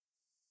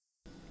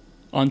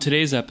On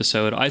today's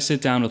episode, I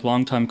sit down with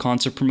longtime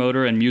concert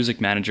promoter and music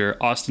manager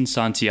Austin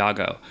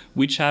Santiago.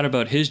 We chat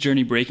about his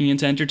journey breaking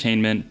into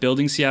entertainment,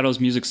 building Seattle's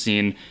music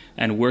scene,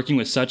 and working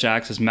with such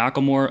acts as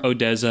Macklemore,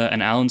 Odessa,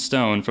 and Alan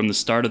Stone from the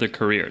start of their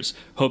careers.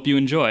 Hope you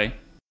enjoy.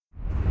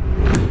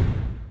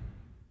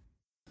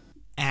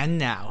 And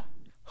now,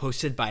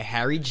 hosted by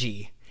Harry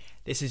G.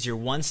 This is your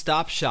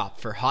one-stop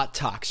shop for hot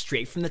talk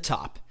straight from the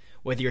top.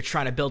 Whether you're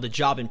trying to build a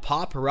job in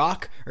pop,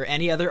 rock, or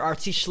any other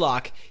artsy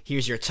schlock,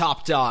 here's your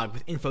top dog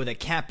with info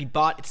that can't be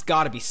bought, it's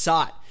gotta be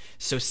sought.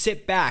 So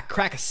sit back,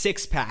 crack a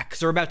six-pack,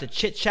 cause we're about to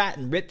chit-chat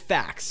and rip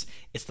facts.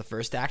 It's the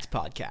First Act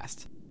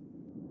Podcast.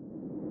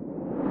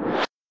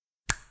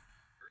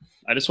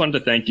 I just wanted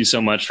to thank you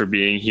so much for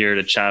being here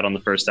to chat on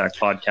the First Act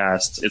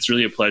Podcast. It's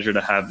really a pleasure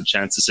to have the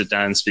chance to sit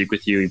down and speak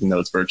with you, even though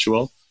it's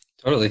virtual.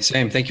 Totally.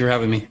 Same. Thank you for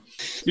having me.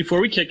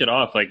 Before we kick it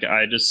off,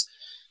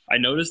 I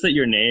noticed that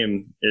your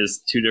name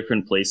is two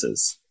different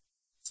places.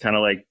 It's kind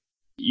of like,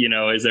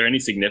 is there any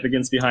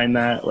significance behind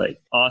that? Like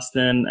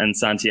Austin and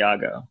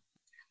Santiago.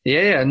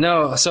 Yeah.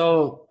 No,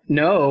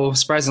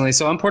 surprisingly.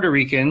 So I'm Puerto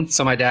Rican.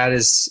 So my dad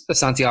is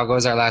Santiago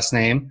is our last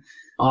name.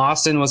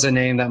 Austin was a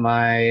name that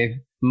my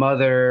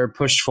mother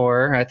pushed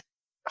for.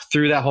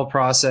 Through that whole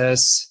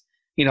process,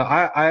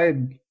 I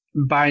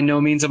by no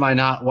means am I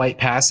not white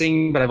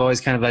passing, but I've always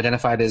kind of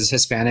identified as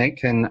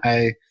Hispanic, and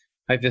I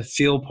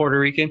feel Puerto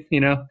Rican,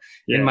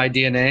 in my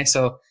DNA.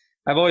 So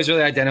I've always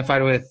really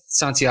identified with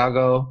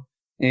Santiago,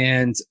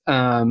 and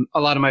a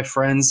lot of my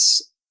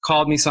friends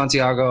called me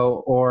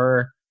Santiago,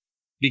 or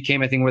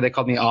became a thing where they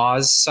called me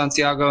Oz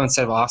Santiago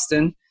instead of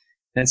Austin.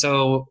 And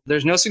so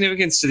there's no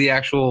significance to the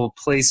actual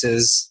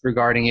places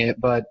regarding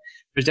it, but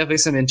there's definitely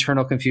some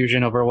internal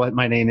confusion over what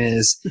my name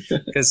is,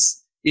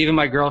 because even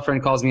my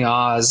girlfriend calls me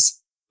Oz,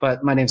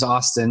 but my name's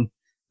Austin.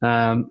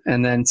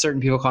 And then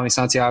certain people call me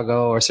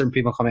Santiago, or certain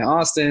people call me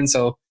Austin.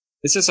 So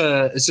it's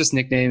just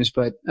nicknames,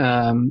 but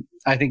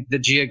I think the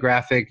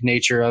geographic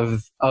nature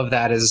of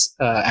that is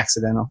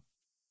accidental.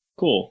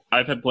 Cool.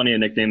 I've had plenty of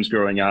nicknames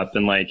growing up,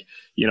 and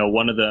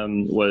one of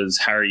them was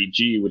Harry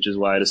G, which is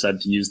why I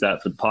decided to use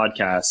that for the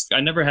podcast. I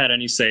never had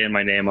any say in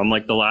my name. I'm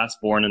like the last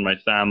born in my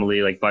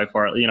family, like by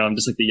far, I'm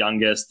just like the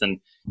youngest,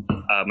 and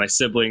my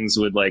siblings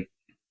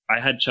I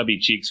had chubby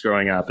cheeks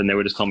growing up, and they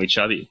would just call me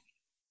Chubby.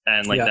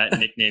 And that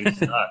nickname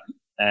stuck.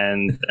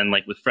 And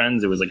with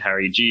friends, it was like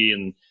Harry G.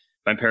 And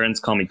my parents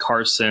call me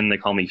Carson. They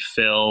call me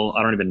Phil.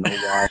 I don't even know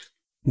why.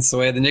 It's the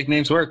way the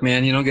nicknames work,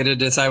 man. You don't get to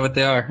decide what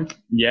they are.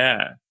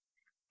 Yeah.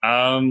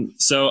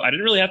 So I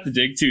didn't really have to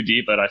dig too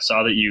deep, but I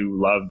saw that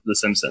you loved The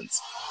Simpsons.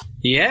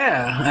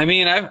 Yeah. I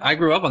mean, I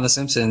grew up on The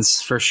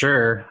Simpsons for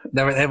sure.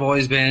 They've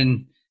always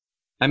been,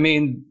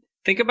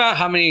 think about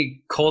how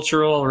many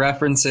cultural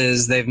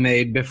references they've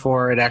made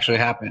before it actually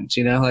happened.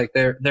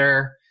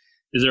 They're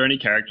Is there any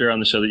character on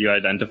the show that you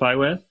identify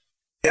with?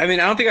 I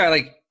don't think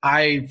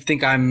I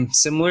think I'm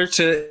similar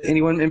to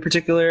anyone in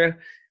particular.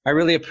 I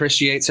really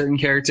appreciate certain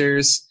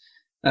characters.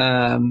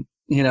 You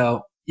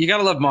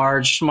gotta love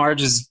Marge.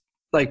 Marge is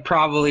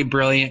probably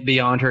brilliant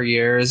beyond her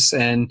years,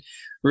 and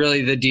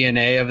really the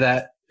DNA of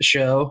that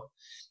show.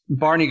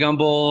 Barney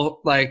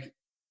Gumble,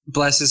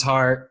 bless his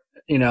heart,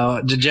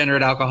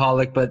 degenerate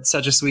alcoholic, but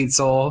such a sweet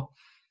soul.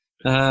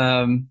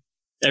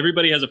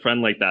 Everybody has a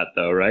friend like that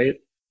though, right?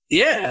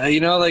 Yeah, he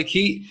doesn't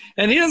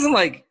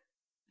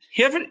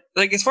he haven't,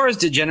 as far as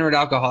degenerate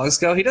alcoholics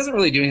go, he doesn't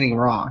really do anything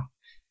wrong.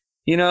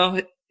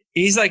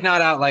 He's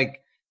not out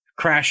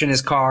crashing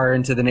his car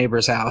into the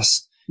neighbor's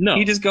house. No.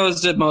 He just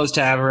goes to Moe's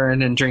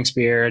Tavern and drinks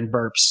beer and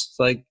burps.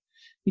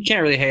 You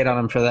can't really hate on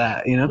him for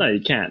that, No,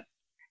 you can't.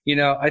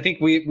 I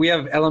think we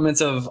have elements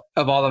of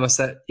all of us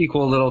that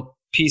equal little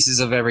pieces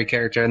of every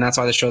character, and that's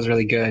why the show's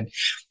really good.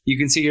 You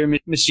can see your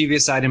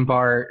mischievous side in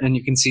Bart, and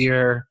you can see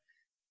your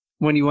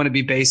when you want to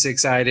be basic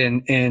side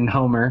in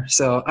Homer.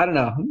 So I don't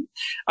know.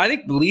 I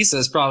think Lisa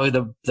is probably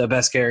the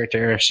best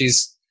character.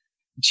 She's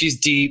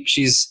deep.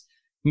 She's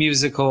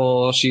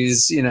musical.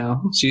 She's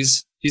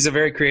a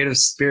very creative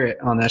spirit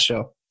on that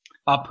show.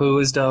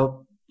 Apu is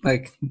dope.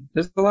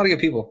 There's a lot of good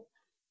people.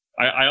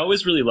 I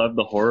always really loved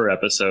the horror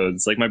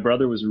episodes. My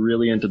brother was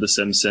really into The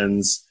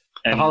Simpsons.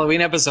 And the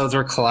Halloween episodes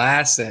were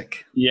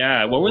classic.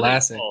 Yeah. What were they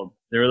called?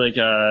 They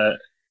were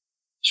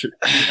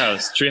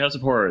Treehouse of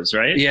Horrors,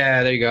 right?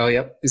 Yeah, there you go.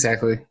 Yep,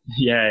 exactly.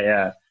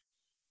 Yeah.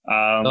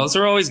 Those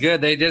were always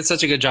good. They did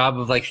such a good job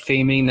of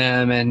theming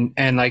them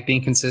and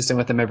being consistent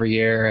with them every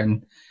year.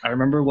 And I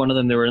remember one of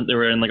them. They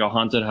were in a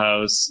haunted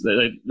house.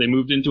 They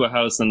moved into a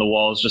house and the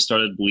walls just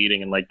started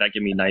bleeding, and that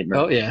gave me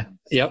nightmares. Oh yeah,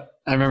 yep.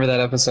 I remember that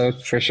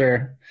episode for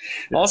sure.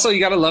 Yeah. Also, you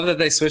gotta love that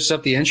they switched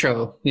up the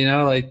intro.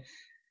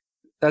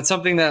 That's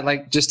something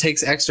that just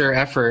takes extra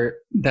effort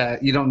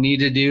that you don't need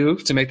to do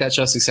to make that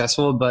show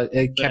successful, but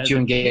it kept you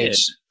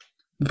engaged.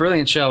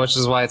 Brilliant show, which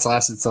is why it's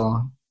lasted so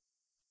long.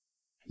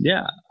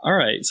 Yeah. All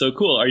right. So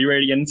cool. Are you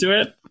ready to get into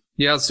it?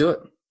 Yeah, let's do it.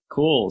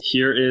 Cool.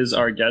 Here is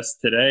our guest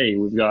today.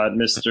 We've got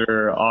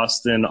Mr.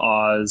 Austin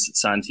Oz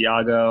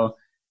Santiago.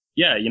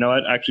 Yeah. You know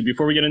what? Actually,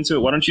 before we get into it,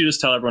 why don't you just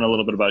tell everyone a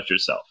little bit about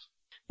yourself?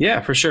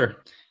 Yeah, for sure.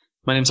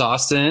 My name's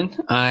Austin.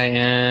 I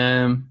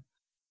am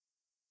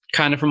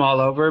kind of from all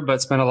over,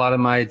 but spent a lot of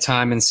my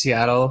time in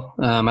Seattle.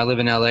 I live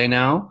in LA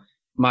now.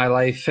 My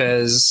life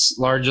has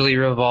largely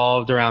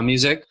revolved around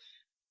music,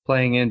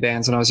 playing in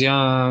bands when I was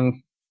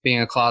young, being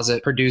a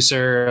closet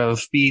producer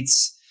of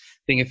beats,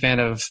 being a fan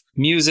of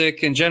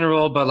music in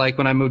general. But like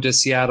when I moved to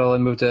Seattle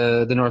and moved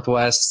to the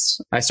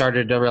Northwest, I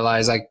started to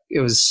realize like it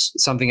was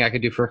something I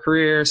could do for a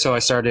career. So I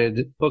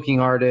started booking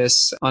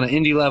artists on an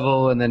indie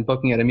level, and then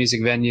booking at a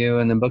music venue,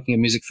 and then booking a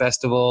music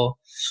festival.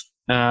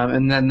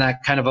 And then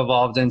that kind of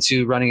evolved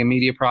into running a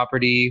media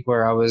property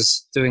where I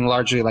was doing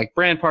largely like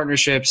brand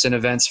partnerships and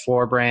events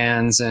for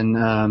brands.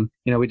 And,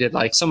 we did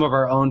like some of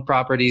our own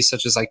properties,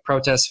 such as like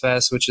Protest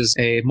Fest, which is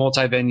a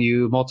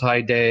multi-venue,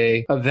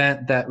 multi-day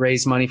event that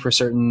raised money for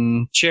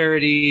certain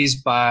charities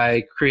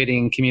by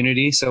creating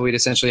community. So we'd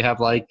essentially have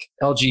like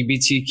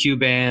LGBTQ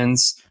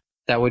bands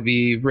that would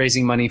be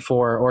raising money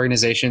for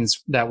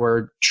organizations that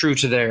were true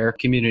to their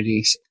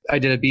communities. I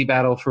did a beat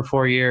battle for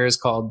 4 years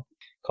called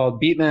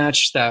Beat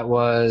Match that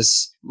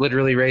was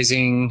literally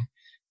raising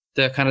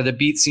the kind of the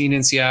beat scene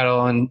in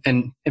Seattle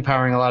and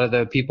empowering a lot of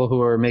the people who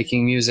were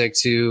making music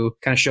to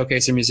kind of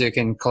showcase their music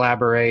and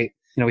collaborate.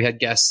 We had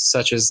guests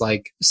such as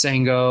like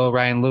Sango,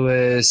 Ryan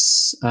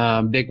Lewis,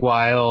 Big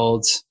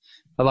Wild,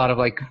 a lot of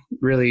like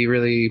really,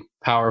 really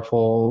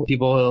powerful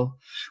people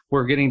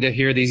were getting to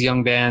hear these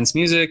young bands'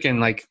 music and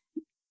like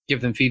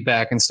give them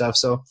feedback and stuff.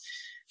 So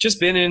just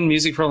been in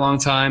music for a long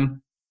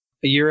time.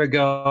 A year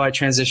ago, I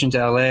transitioned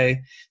to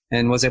LA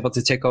and was able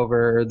to take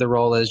over the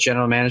role as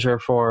general manager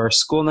for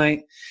School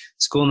Night.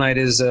 School Night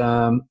is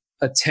a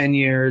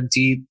 10-year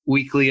deep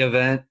weekly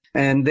event,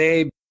 and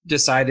they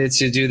decided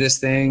to do this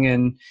thing,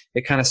 and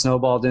it kind of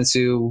snowballed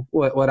into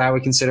what I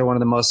would consider one of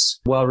the most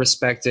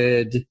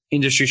well-respected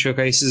industry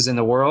showcases in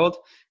the world.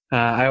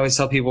 I always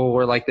tell people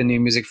we're like the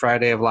new Music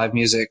Friday of live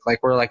music.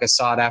 Like we're like a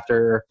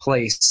sought-after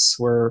place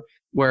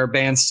where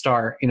bands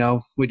start.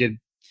 We did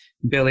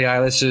Billie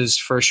Eilish's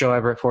first show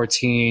ever at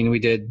 14. We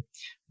did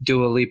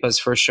Dua Lipa's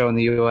first show in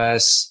the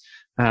US.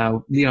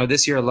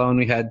 This year alone,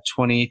 we had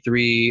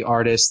 23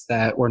 artists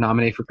that were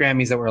nominated for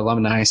Grammys that were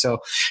alumni. So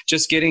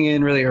just getting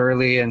in really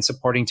early and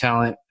supporting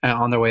talent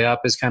on their way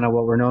up is kind of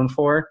what we're known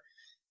for.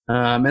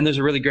 And there's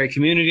a really great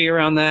community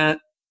around that.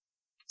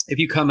 If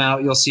you come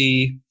out, you'll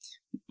see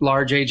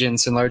large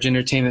agents and large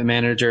entertainment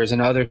managers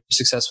and other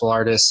successful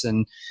artists.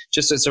 And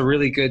just it's a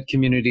really good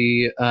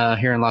community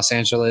here in Los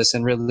Angeles,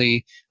 and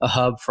really a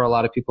hub for a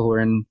lot of people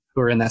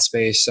who are in that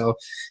space. So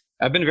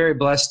I've been very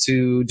blessed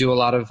to do a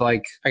lot of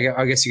like,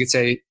 I guess you could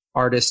say,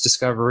 artist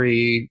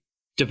discovery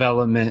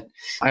development.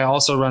 I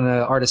also run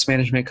an artist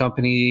management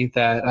company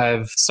that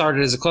I've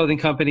started as a clothing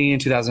company in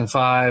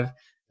 2005.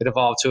 It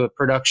evolved to a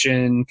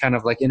production kind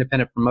of like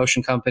independent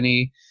promotion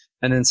company.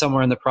 And then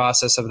somewhere in the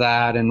process of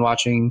that and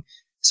watching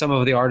some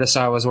of the artists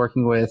I was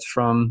working with,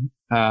 from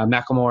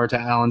Macklemore to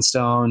Alan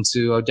Stone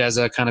to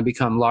Odessa, kind of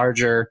become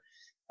larger,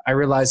 I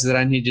realized that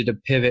I needed to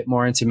pivot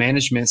more into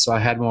management so I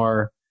had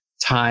more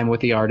time with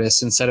the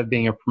artists instead of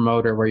being a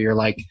promoter where you're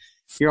like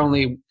you're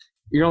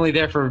only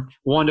there for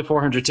 1 to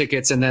 400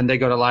 tickets and then they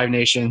go to Live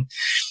Nation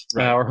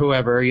or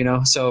whoever.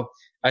 So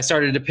I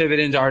started to pivot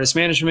into artist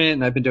management,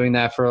 and I've been doing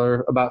that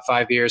for about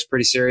 5 years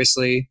pretty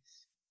seriously.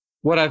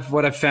 What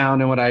I've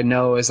found and what I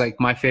know is like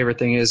my favorite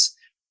thing is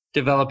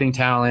developing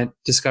talent,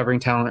 discovering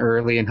talent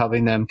early, and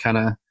helping them kind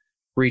of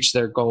reach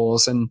their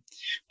goals. And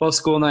both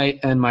School Night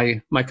and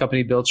my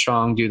company Build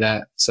Strong do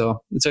that.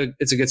 So it's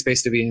a good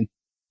space to be in.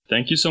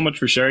 Thank you so much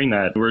for sharing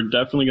that. We're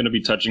definitely going to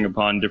be touching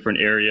upon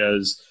different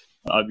areas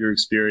of your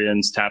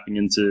experience, tapping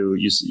into,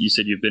 you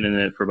said you've been in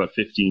it for about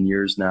 15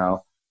 years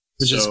now.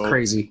 Which is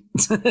crazy.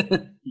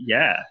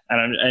 Yeah.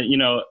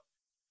 And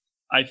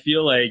I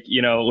feel like,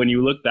 when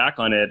you look back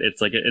on it,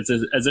 it's like, it's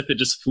as if it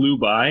just flew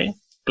by,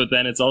 but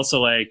then it's also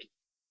like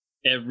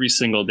every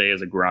single day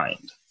is a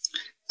grind.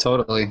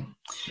 Totally.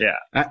 Yeah.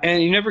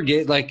 And you never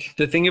get like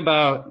the thing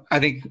about, I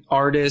think,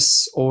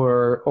 artists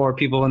or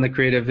people in the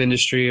creative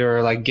industry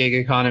or like gig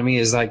economy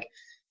is like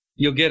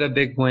you'll get a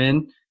big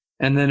win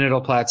and then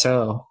it'll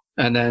plateau.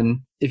 And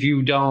then if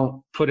you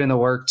don't put in the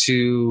work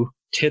to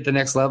hit the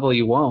next level,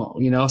 you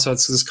won't, so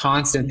it's this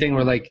constant thing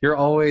where like you're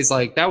always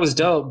like, that was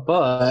dope,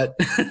 but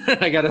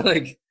I got to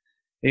like,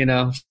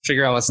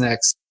 figure out what's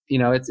next.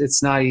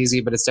 It's not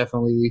easy, but it's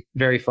definitely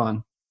very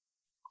fun.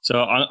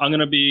 So I'm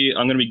gonna be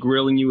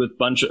grilling you with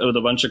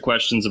a bunch of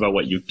questions about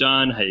what you've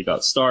done, how you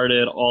got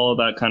started, all of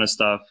that kind of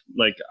stuff.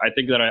 Like I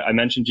think that I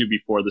mentioned to you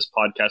before, this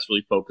podcast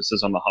really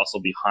focuses on the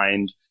hustle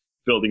behind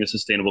building a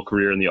sustainable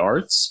career in the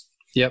arts.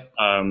 Yep.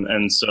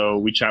 And so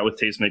we chat with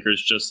tastemakers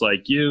just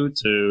like you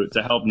to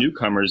help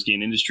newcomers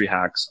gain industry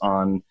hacks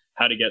on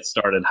how to get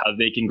started, how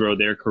they can grow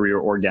their career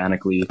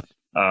organically,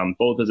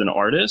 both as an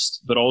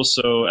artist, but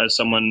also as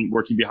someone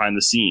working behind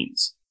the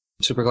scenes.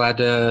 Super glad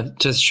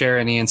to share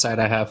any insight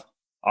I have.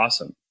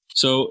 Awesome.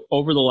 So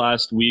over the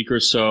last week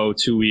or so,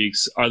 2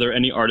 weeks, are there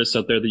any artists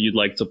out there that you'd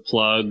like to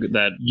plug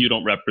that you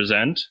don't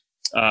represent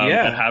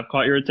that have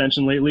caught your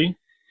attention lately?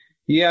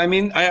 Yeah, I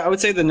mean, I would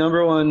say the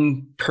number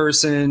one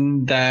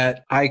person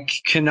that I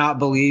cannot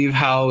believe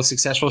how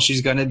successful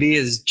she's going to be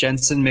is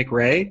Jensen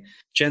McRae.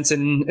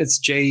 Jensen, it's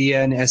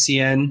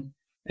JensenMcRae.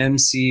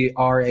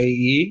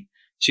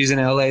 She's an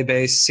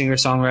LA-based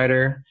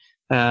singer-songwriter.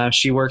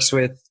 She works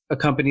with a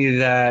company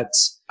that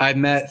I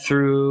met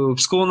through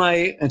school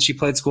night, and she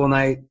played school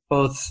night.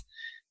 Both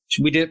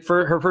we did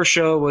for her first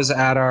show was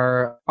at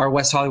our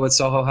West Hollywood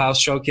Soho House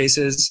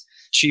showcases.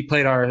 She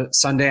played our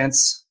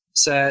Sundance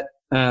set.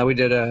 We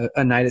did a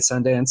night at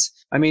Sundance.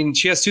 I mean,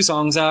 she has 2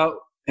 songs out,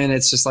 and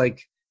it's just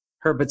like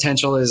her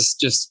potential is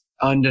just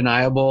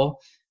undeniable.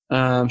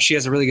 She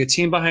has a really good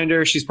team behind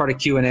her. She's part of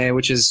Q&A,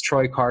 which is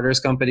Troy Carter's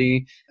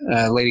company,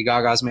 Lady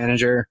Gaga's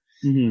manager.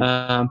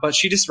 Mm-hmm. But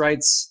she just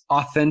writes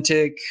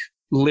authentic,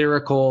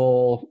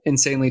 lyrical,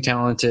 insanely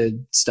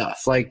talented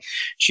stuff. Like,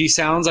 she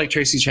sounds like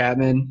Tracy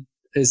Chapman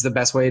is the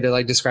best way to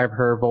like describe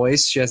her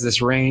voice. She has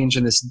this range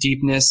and this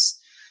deepness,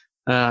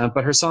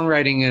 but her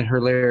songwriting and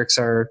her lyrics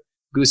are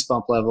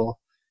goosebump level.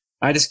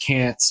 I just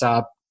can't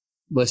stop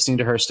listening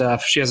to her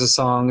stuff. She has a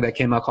song that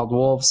came out called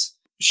Wolves.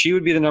 She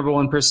would be the number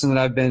one person that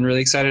I've been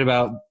really excited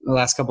about the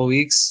last couple of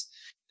weeks.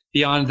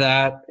 Beyond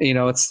that,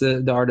 it's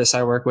the artists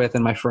I work with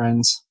and my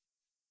friends.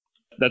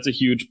 That's a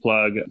huge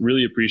plug.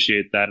 Really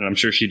appreciate that. And I'm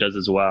sure she does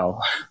as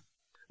well.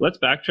 Let's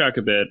backtrack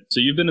a bit.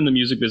 So you've been in the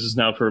music business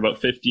now for about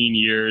 15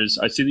 years.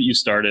 I see that you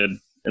started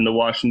in the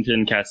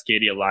Washington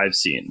Cascadia live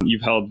scene.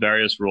 You've held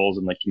various roles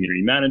in like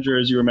community manager,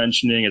 as you were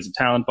mentioning, as a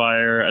talent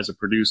buyer, as a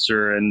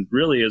producer, and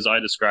really, as I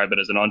describe it,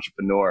 as an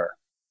entrepreneur.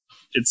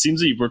 It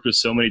seems that you've worked with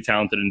so many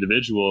talented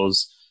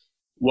individuals.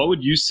 What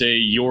would you say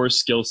your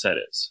skill set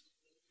is?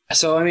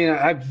 So, I mean,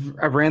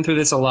 I've ran through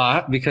this a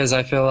lot because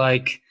I feel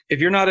like if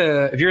you're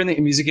in the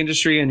music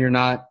industry and you're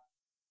not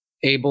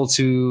able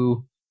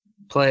to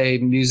play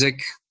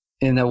music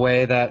in a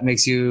way that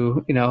makes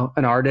you,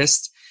 an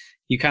artist,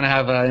 you kind of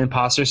have an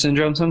imposter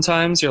syndrome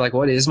sometimes. You're like,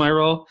 what is my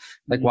role?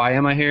 Like, why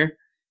am I here?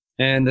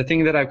 And the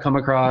thing that I've come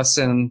across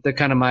and the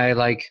kind of my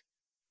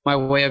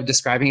way of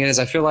describing it is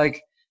I feel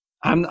like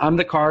I'm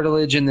the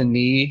cartilage in the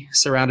knee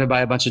surrounded by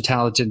a bunch of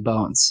talented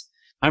bones.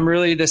 I'm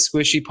really the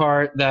squishy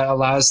part that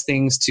allows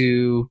things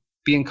to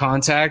be in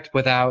contact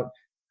without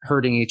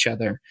hurting each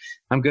other.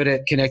 I'm good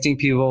at connecting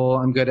people.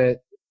 I'm good at,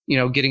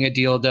 getting a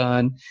deal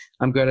done.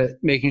 I'm good at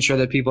making sure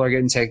that people are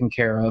getting taken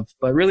care of.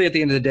 But really at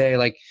the end of the day,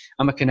 like,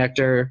 I'm a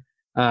connector.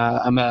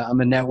 I'm a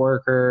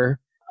networker.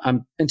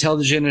 I'm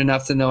intelligent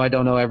enough to know I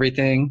don't know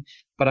everything,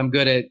 but I'm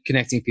good at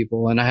connecting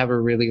people. And I have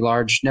a really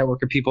large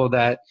network of people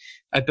that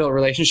I built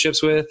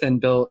relationships with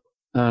and built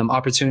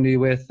opportunity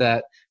with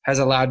that has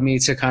allowed me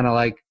to kind of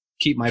like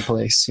keep my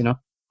place,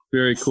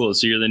 Very cool.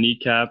 So you're the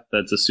kneecap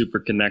that's a super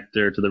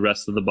connector to the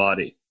rest of the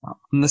body.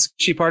 I'm the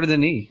squishy part of the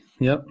knee.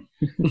 Yep.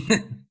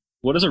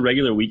 What does a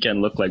regular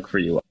weekend look like for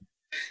you?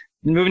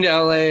 Moving to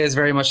LA is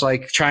very much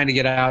like trying to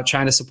get out,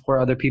 trying to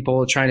support other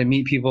people, trying to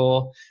meet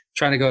people,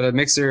 trying to go to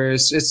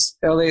mixers.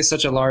 LA is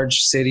such a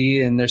large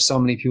city and there's so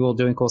many people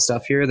doing cool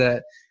stuff here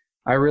that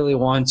I really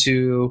want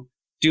to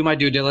do my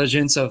due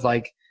diligence of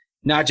like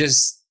not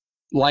just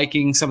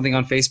liking something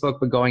on Facebook,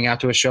 but going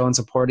out to a show and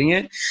supporting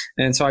it.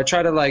 And so I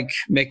try to like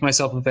make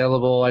myself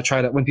available.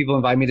 When people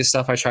invite me to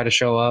stuff, I try to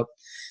show up.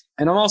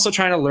 And I'm also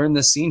trying to learn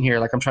the scene here.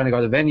 Like, I'm trying to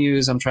go to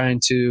venues. I'm trying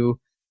to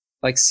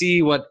like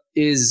see what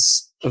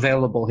is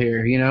available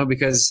here,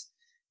 because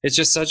it's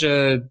just such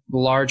a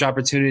large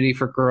opportunity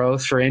for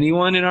growth for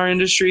anyone in our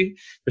industry.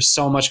 There's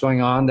so much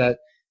going on that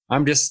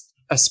I'm just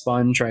a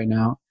sponge right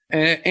now.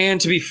 And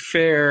to be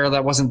fair,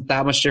 that wasn't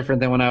that much different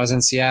than when I was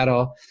in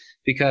Seattle,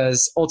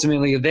 because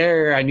ultimately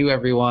there I knew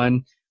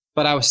everyone,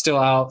 but I was still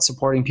out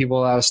supporting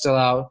people. I was still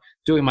out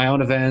doing my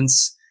own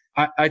events.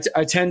 I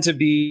tend to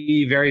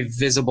be very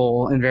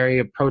visible and very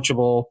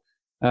approachable.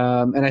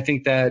 And I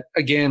think that,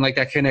 again, like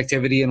that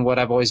connectivity and what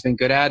I've always been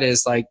good at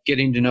is like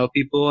getting to know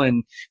people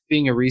and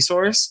being a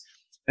resource.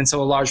 And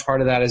so a large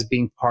part of that is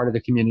being part of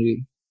the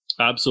community.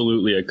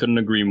 Absolutely. I couldn't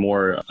agree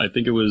more. I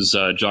think it was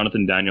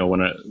Jonathan Daniel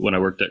when I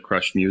worked at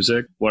Crush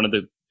Music. One of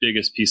the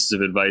biggest pieces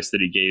of advice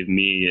that he gave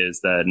me is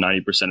that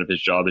 90% of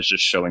his job is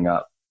just showing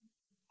up.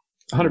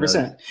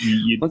 100%.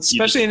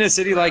 Especially in a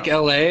city like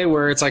LA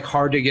where it's like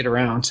hard to get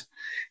around.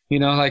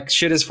 Like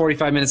shit is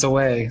 45 minutes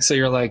away. So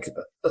you're like,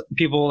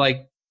 people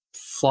like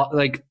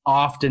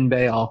often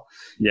bail.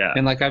 Yeah.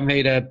 And like I've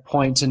made a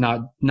point to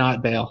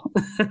not bail,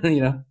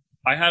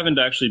 I haven't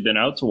actually been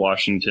out to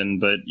Washington,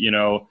 but,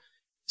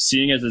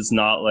 seeing as it's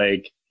not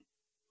like,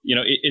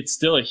 it's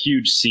still a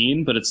huge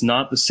scene, but it's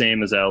not the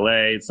same as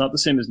LA. It's not the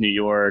same as New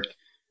York,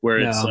 where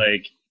it's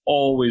like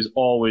always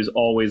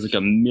like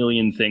a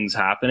million things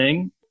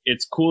happening.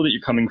 It's cool that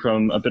you're coming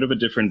from a bit of a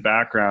different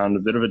background,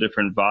 a bit of a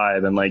different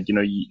vibe. And like,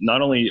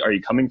 not only are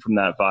you coming from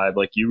that vibe,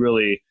 like you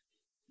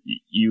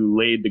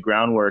laid the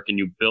groundwork and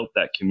you built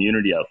that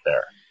community out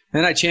there.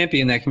 And I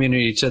champion that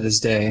community to this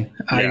day.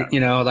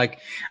 Yeah.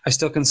 I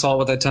still consult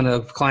with a ton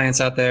of clients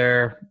out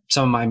there.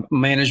 Some of my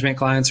management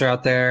clients are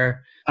out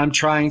there. I'm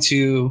trying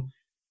to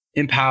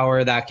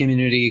empower that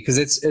community because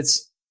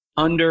it's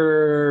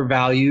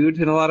undervalued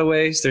in a lot of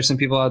ways. There's some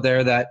people out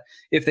there that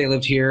if they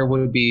lived here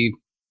would be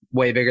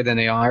way bigger than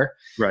they are.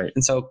 Right.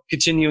 And so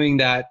continuing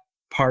that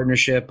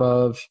partnership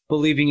of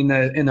believing in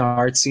the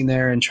art scene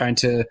there and trying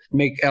to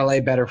make LA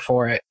better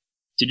for it.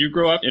 Did you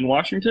grow up in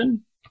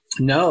Washington?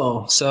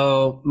 No.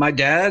 So my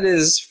dad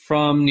is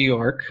from New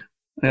York.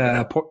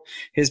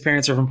 His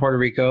parents are from Puerto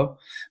Rico.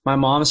 My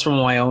mom's from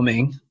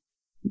Wyoming,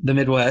 the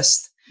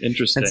Midwest.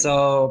 Interesting. And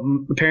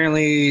so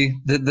apparently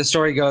the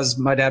story goes,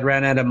 my dad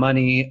ran out of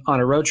money on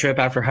a road trip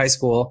after high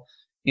school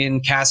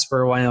in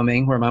Casper,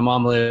 Wyoming, where my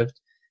mom lived,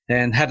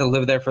 and had to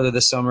live there for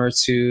the summer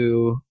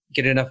to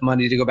get enough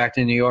money to go back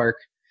to New York.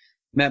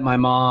 Met my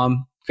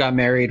mom, got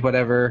married,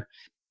 whatever.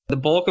 The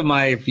bulk of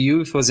my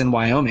youth was in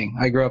Wyoming.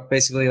 I grew up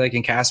basically like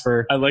in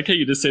Casper. I like how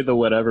you just say the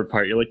whatever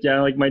part. You're like,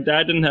 yeah, like my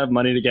dad didn't have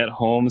money to get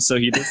home, so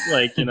he just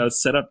like,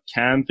 set up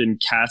camp in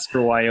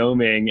Casper,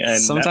 Wyoming. And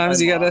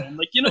sometimes you gotta,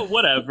 like,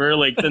 whatever.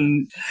 Like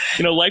then,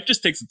 life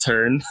just takes a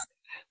turn.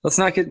 Let's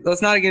not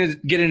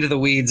get into the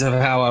weeds of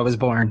how I was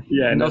born.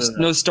 Yeah,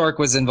 no stork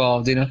was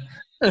involved,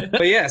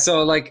 But yeah,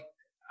 so like,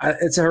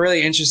 it's a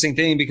really interesting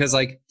thing because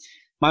like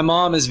my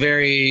mom is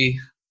very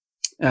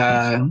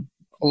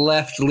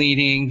left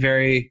leaning,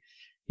 very,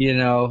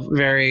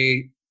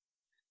 very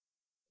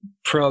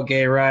pro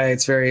gay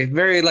rights, very,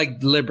 very like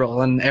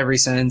liberal in every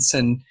sense.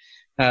 And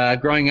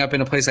growing up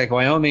in a place like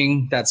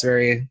Wyoming, that's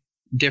very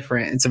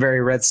different. It's a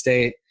very red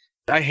state.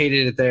 I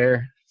hated it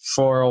there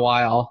for a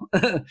while.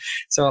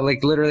 So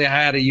like literally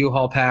I had a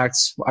U-Haul packed.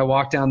 I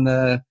walked down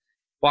the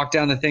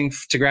thing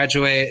to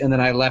graduate, and then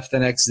I left the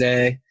next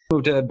day.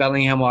 Moved to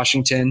Bellingham,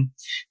 Washington,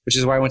 which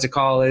is where I went to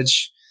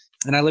college.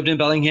 And I lived in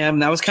Bellingham,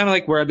 and that was kind of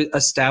like where I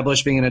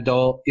established being an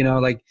adult.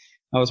 Like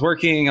I was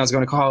working, I was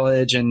going to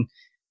college, and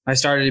I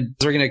was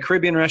working at a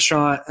Caribbean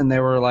restaurant, and they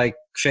were like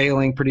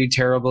failing pretty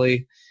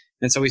terribly.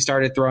 And so we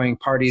started throwing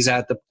parties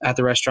at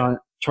the restaurant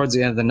towards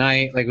the end of the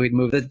night. Like we'd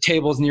move the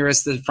tables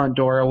nearest the front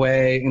door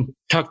away and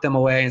tuck them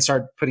away and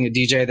start putting a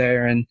DJ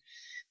there. And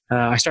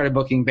I started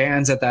booking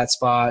bands at that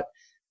spot.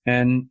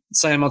 And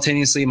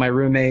simultaneously, my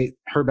roommate,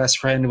 her best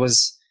friend,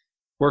 was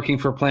working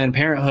for Planned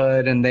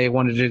Parenthood, and they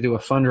wanted to do a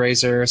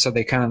fundraiser. So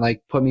they kind of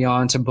like put me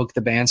on to book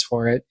the bands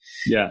for it.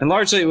 Yeah. And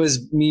largely it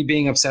was me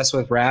being obsessed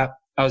with rap.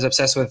 I was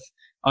obsessed with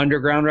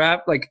underground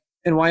rap. Like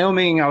in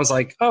Wyoming, I was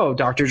like, oh,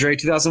 Dr. Dre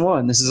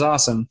 2001. This is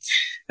awesome.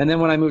 And then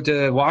when I moved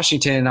to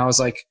Washington, I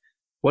was like,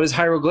 what is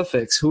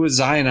hieroglyphics? Who is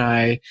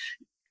Zion?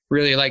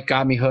 Really like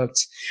got me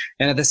hooked.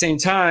 And at the same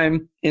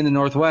time, in the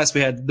Northwest,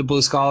 we had the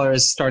Blue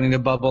Scholars starting to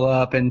bubble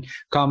up, and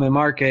Common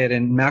Market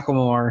and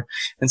Macklemore.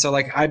 And so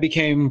like I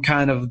became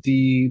kind of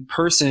the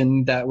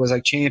person that was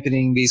like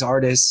championing these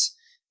artists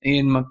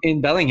in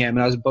Bellingham,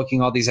 and I was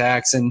booking all these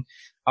acts, and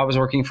I was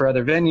working for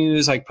other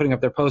venues, like putting up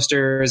their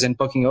posters and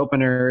booking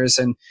openers.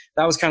 And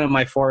that was kind of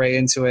my foray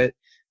into it.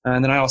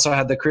 And then I also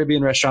had the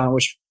Caribbean restaurant,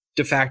 which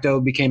de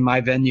facto became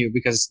my venue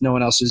because no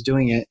one else was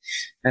doing it.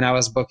 And I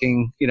was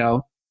booking,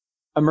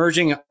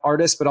 emerging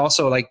artists, but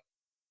also like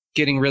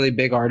getting really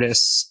big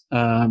artists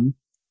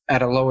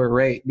at a lower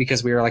rate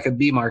because we were like a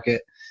B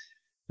market.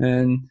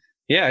 And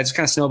yeah, it just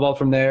kind of snowballed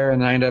from there.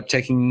 And I ended up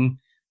taking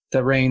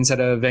the reins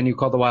at a venue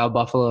called the Wild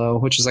Buffalo,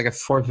 which is like a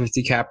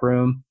 450 cap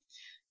room.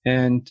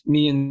 And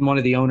me and one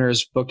of the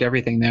owners booked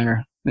everything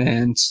there.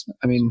 And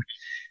I mean,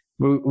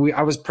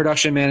 I was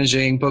production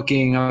managing,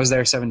 booking. I was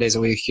there 7 days a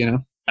week,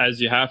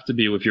 As you have to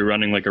be if you're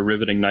running like a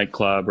riveting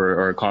nightclub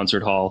or a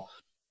concert hall.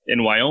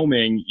 In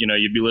Wyoming,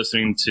 you'd be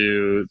listening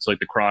to it's like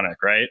the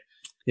Chronic, right?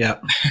 Yeah.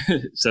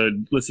 So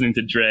listening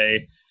to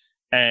Dre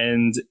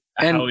and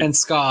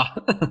ska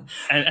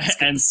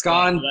and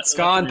ska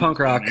and punk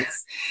rock.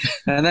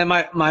 And then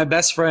my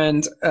best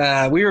friend,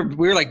 we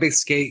were like big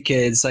skate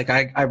kids. Like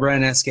I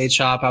ran a skate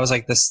shop. I was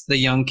like the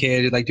young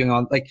kid, like doing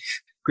all like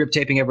grip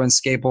taping everyone's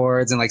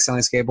skateboards and like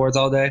selling skateboards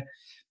all day.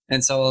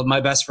 And so my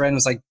best friend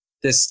was like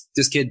this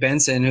kid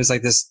Benson, who's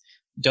like this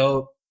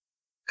dope,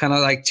 kind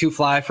of like too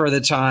fly for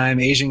the time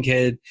Asian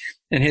kid,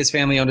 and his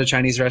family owned a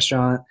Chinese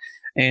restaurant.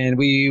 And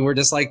we were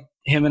just like,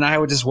 him and I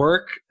would just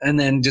work and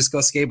then just go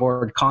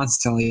skateboard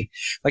constantly.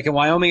 Like in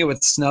Wyoming, it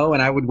would snow,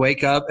 and I would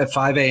wake up at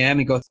 5 a.m.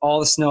 and go all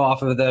the snow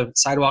off of the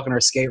sidewalk on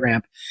our skate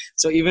ramp.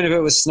 So even if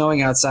it was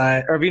snowing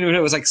outside, or even if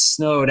it was like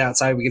snowed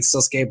outside, we could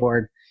still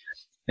skateboard.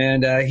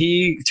 And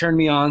he turned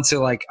me on to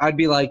like, I'd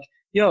be like,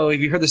 yo, have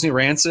you heard this new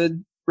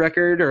Rancid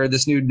record or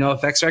this new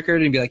NoFX record?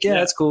 And he'd be like, yeah,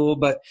 that's cool.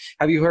 But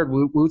have you heard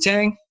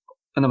Wu-Tang?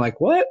 And I'm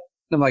like, what?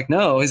 And I'm like,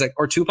 no. He's like,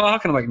 or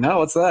Tupac? And I'm like, no,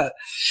 what's that?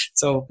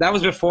 So that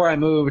was before I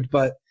moved.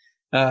 But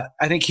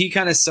I think he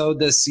kind of sowed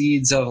the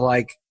seeds of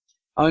like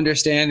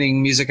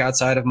understanding music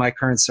outside of my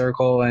current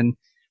circle. And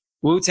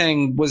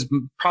Wu-Tang was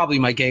probably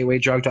my gateway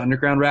drug to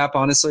underground rap,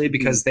 honestly,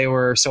 because they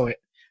were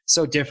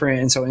so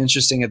different and so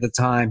interesting at the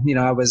time.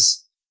 I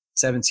was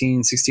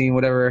 17, 16,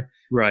 whatever.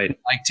 Right.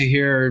 Like to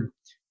hear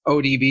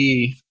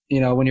ODB,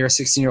 when you're a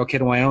 16-year-old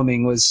kid in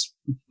Wyoming was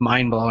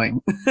mind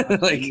blowing.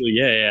 Like,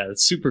 yeah.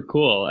 It's super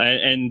cool.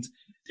 And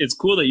it's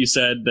cool that you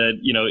said that,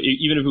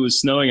 even if it was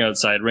snowing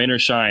outside, rain or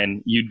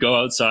shine, you'd go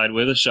outside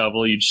with a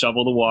shovel, you'd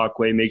shovel the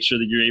walkway, make sure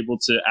that you're able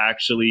to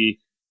actually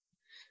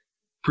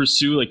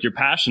pursue like your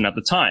passion at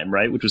the time,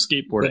 right? Which was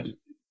skateboarding.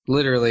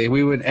 Literally,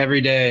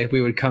 every day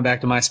we would come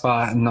back to my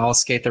spot and all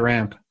skate the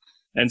ramp.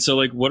 And so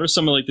like, what are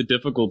some of like the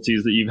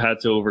difficulties that you've had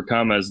to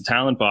overcome as a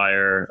talent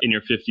buyer in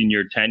your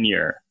 15-year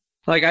tenure?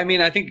 Like, I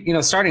mean, I think,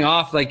 starting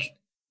off, like,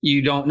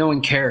 no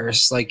one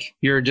cares. Like,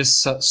 you're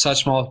just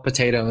such small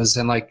potatoes.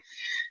 And like,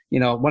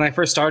 when I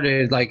first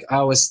started, like,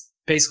 I was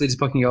basically just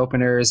booking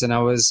openers, and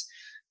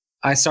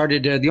I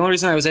started to, the only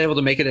reason I was able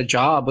to make it a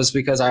job was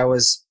because I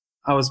was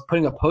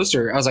putting up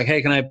poster. I was like,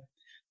 hey, can I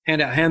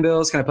hand out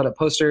handbills? Can I put up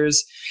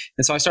posters?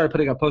 And so I started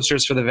putting up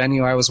posters for the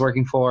venue I was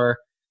working for,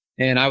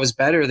 and I was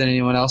better than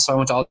anyone else. So I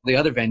went to all the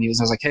other venues.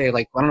 I was like, hey,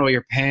 like, I don't know what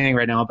you're paying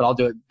right now, but I'll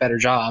do a better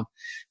job.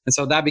 And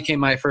so that became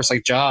my first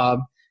like job.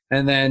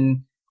 And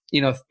then,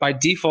 by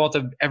default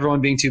of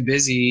everyone being too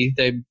busy,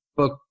 they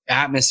book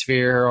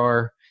Atmosphere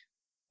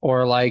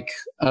or like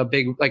a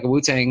big, like a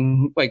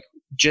Wu-Tang, like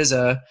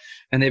Jizza,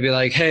 and they'd be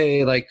like,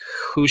 hey, like,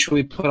 who should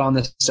we put on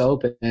this to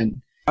open?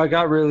 And I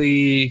got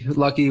really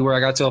lucky where I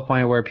got to a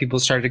point where people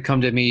started to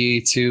come to me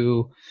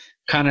to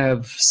kind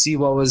of see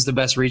what was the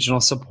best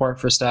regional support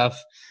for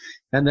stuff.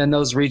 And then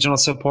those regional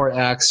support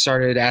acts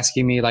started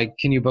asking me, like,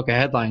 can you book a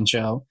headline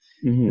show?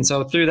 Mm-hmm. And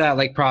so through that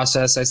like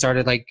process, I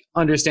started like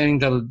understanding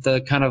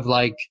the kind of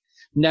like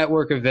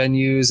network of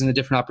venues and the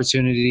different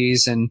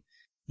opportunities. And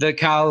the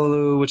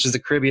Callaloo, which is the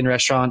Caribbean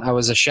restaurant I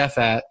was a chef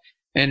at,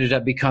 ended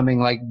up becoming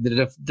like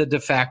the de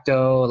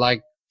facto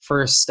like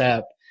first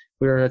step.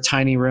 We were in a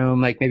tiny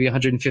room, like maybe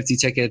 150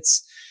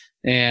 tickets,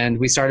 and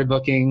we started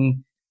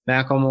booking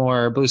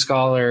Macklemore, Blue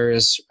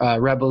Scholars,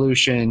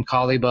 Revolution,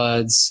 Collie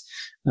Buds,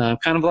 kind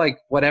of like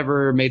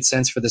whatever made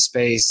sense for the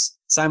space.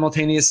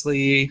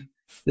 Simultaneously,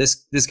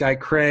 this guy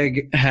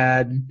Craig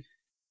had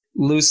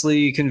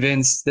loosely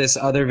convinced this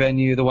other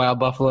venue, the Wild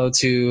Buffalo,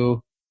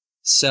 to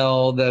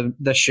sell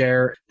their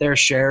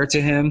share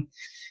to him.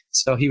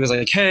 So he was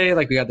like, hey,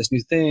 like, we got this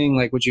new thing,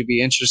 like, would you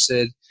be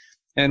interested?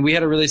 And we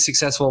had a really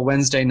successful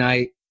Wednesday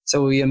night.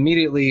 So we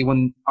immediately,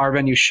 when our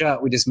venue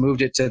shut, we just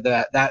moved it to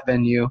that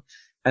venue.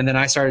 And then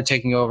I started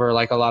taking over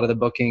like a lot of the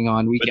booking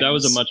on weekends. But that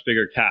was a much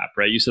bigger cap,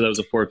 right? You said that was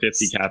a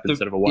 450 cap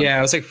instead of a 1. Yeah,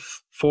 it was like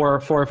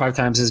four or five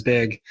times as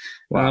big.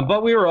 Wow.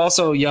 But we were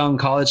also young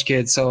college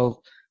kids,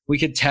 so we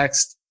could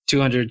text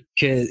 200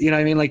 kids. You know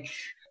what I mean? Like,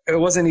 it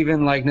wasn't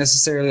even like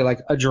necessarily like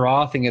a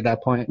draw thing at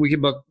that point. We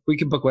could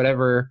book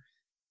whatever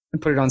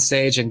and put it on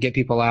stage and get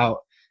people out.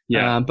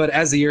 Yeah. But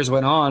as the years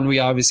went on, we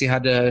obviously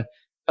had to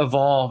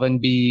evolve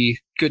and be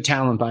good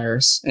talent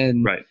buyers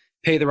and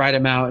pay the right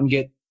amount and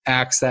get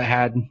acts that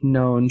had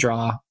known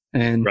draw.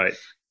 And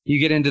you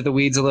get into the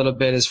weeds a little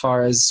bit as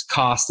far as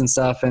cost and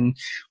stuff. And,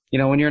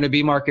 when you're in a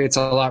B market, it's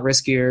a lot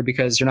riskier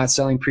because you're not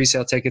selling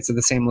pre-sale tickets at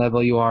the same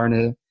level you are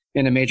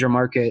in a major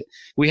market.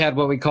 We had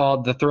what we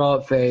called the throw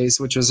up phase,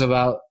 which was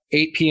about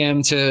 8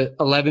 p.m. to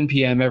 11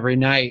 p.m. every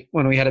night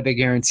when we had a big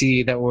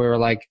guarantee that we were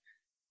like,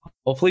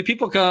 hopefully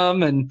people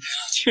come. And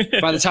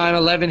by the time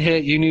 11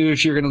 hit, you knew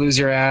if you were going to lose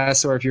your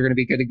ass or if you're going to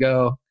be good to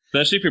go.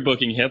 Especially if you're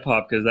booking hip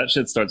hop, because that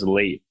shit starts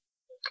late.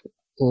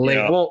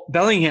 Yeah. Well,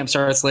 Bellingham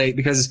starts late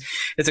because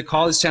it's a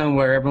college town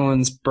where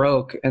everyone's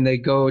broke and they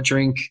go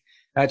drink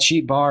at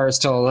cheap bars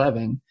till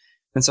 11.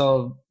 And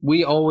so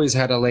we always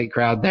had a late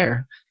crowd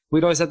there.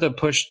 We'd always have to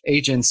push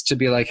agents to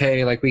be like,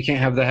 hey, like, we can't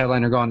have the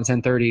headliner go on at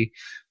 10:30.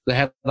 The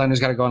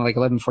headliner's got to go on at like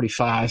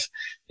 11:45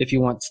 if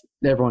you want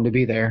everyone to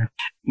be there.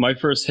 My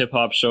first hip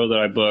hop show that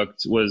I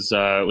booked was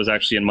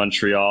actually in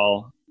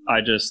Montreal.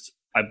 I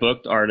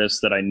booked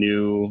artists that I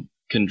knew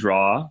can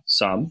draw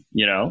some,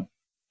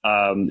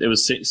 it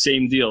was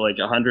same deal, like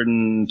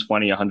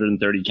 120,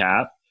 130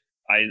 cap.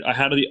 I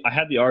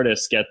had the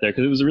artists get there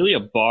because it was really a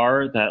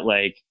bar that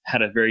like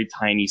had a very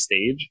tiny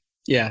stage.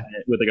 Yeah,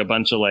 with like a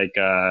bunch of like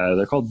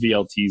they're called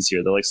VLTs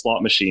here. They're like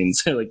slot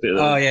machines. Yeah. So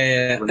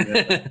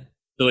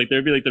like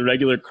there'd be like the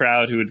regular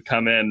crowd who would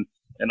come in,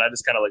 and I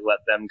just kind of like let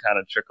them kind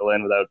of trickle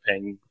in without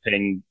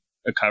paying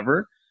a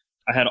cover.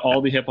 I had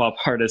all the hip hop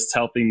artists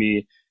helping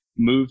me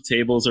move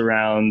tables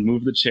around,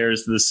 move the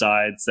chairs to the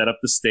side, set up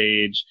the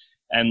stage.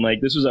 And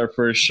like, this was our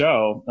first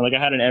show. And like,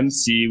 I had an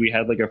MC, we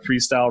had like a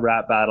freestyle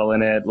rap battle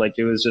in it. Like,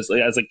 it was just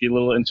like, as like the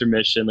little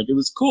intermission, like, it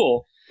was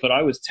cool, but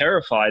I was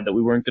terrified that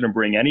we weren't going to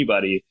bring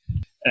anybody.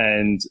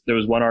 And there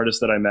was one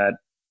artist that I met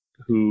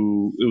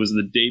who, it was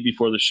the day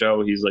before the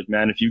show. He's like,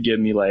 man, if you give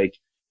me like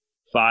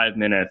 5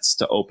 minutes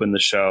to open the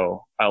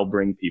show, I'll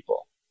bring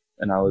people.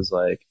 And I was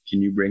like,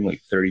 can you bring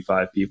like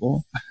 35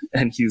 people?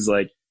 And he's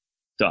like,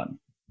 done.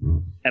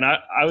 And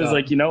I was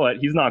like, you know what?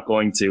 He's not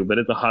going to, but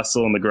it's a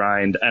hustle and the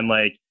grind. And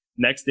like,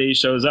 next day he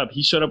shows up.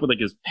 He showed up with like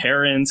his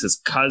parents, his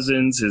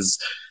cousins, his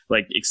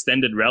like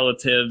extended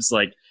relatives.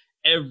 Like,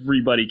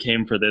 everybody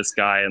came for this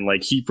guy, and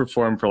like, he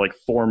performed for like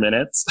 4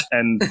 minutes.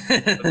 And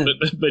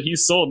but he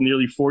sold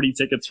nearly 40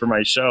 tickets for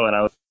my show. And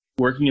I was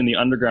working in the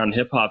underground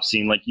hip hop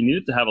scene. Like, you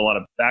needed to have a lot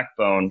of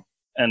backbone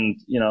and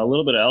a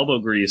little bit of elbow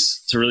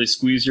grease to really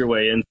squeeze your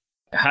way in.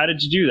 How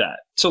did you do that?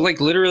 So like,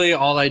 literally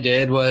all I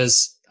did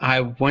was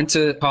I went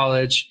to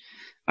college.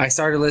 I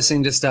started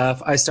listening to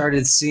stuff. I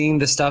started seeing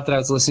the stuff that I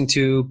was listening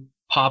to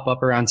pop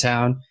up around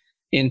town.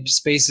 in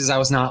spaces I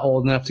was not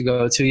old enough to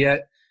go to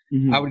yet.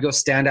 I would go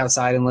stand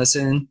outside and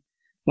listen.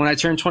 When I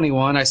turned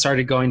 21, I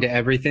started going to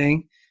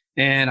everything.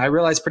 And I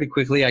realized pretty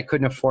quickly I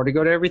couldn't afford to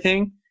go to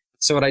everything.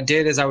 So what I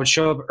did is I would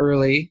show up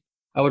early.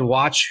 I would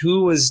watch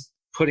who was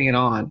putting it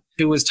on,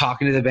 who was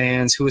talking to the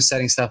bands, who was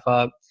setting stuff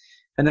up.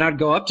 And then I'd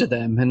go up to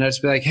them and I'd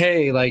just be like,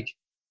 hey, like,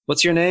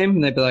 what's your name?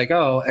 And they'd be like,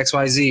 oh,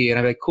 XYZ. And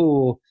I'd be like,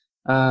 cool.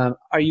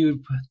 Are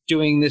you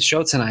doing this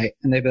show tonight?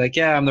 And they'd be like,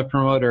 yeah, I'm the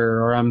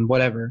promoter or I'm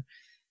whatever.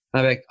 And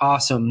I'd be like,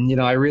 awesome. You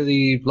know, I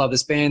really love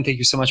this band. Thank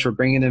you so much for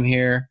bringing them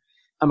here.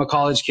 I'm a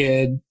college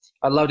kid.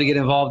 I'd love to get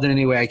involved in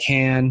any way I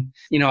can.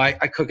 You know, I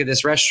cook at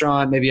this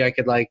restaurant. Maybe I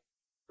could like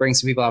bring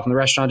some people out from the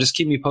restaurant. Just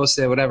keep me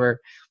posted, whatever.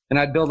 And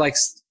I'd build like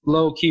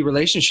low key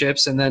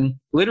relationships. And then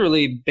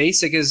literally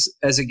basic as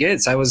it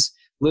gets, I was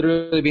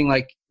literally being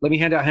like, let me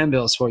hand out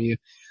handbills for you.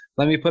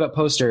 Let me put up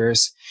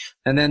posters.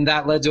 And then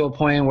that led to a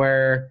point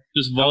where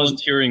just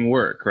volunteering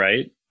work,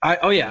 right?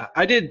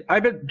 I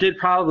did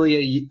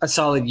probably a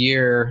solid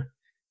year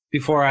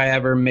before I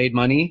ever made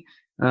money.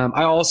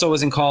 I also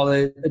was in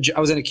college. I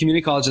was in a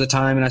community college at the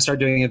time, and I started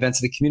doing events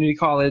at the community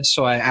college.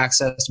 So I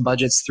accessed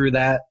budgets through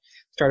that,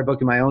 started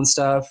booking my own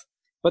stuff.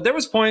 But there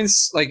was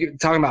points, like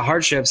talking about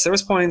hardships, there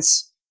was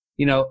points,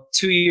 you know,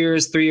 2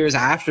 years, 3 years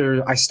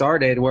after I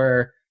started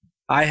where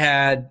I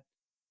had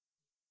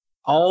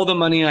all the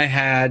money I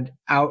had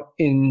out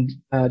in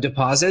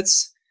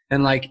deposits.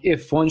 And like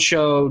if one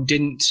show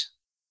didn't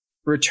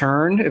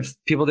return, if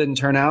people didn't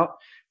turn out,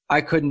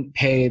 I couldn't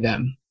pay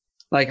them.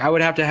 Like I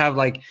would have to have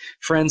like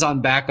friends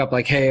on backup,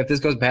 like, hey, if this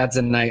goes bad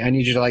tonight, I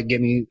need you to like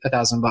give me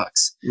 $1,000.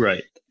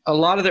 Right. A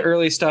lot of the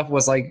early stuff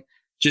was like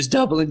just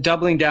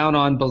doubling down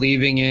on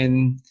believing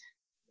in,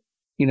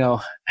 you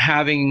know,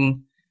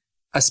 having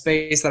a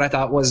space that I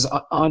thought was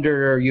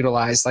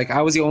underutilized. Like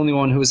I was the only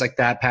one who was like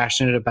that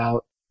passionate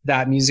about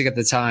that music at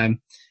the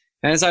time.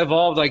 And as I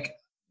evolved, like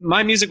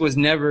my music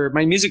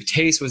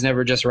taste was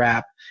never just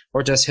rap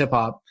or just hip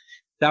hop.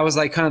 That was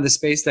like kind of the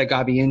space that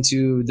got me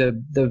into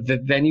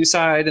the venue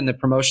side and the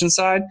promotion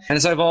side. And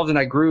as I evolved and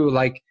I grew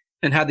like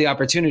and had the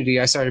opportunity,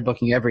 I started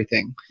booking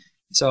everything.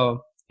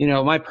 So, you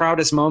know, my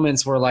proudest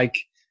moments were like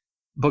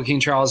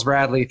booking Charles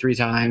Bradley 3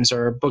 times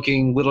or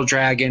booking Little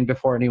Dragon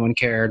before anyone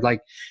cared,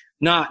 like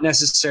not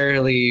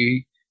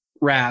necessarily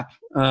rap.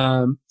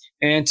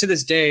 And to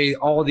this day,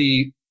 all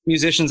the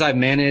musicians I've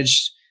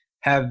managed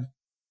have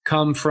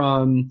come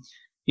from,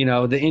 you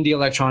know, the indie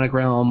electronic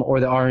realm or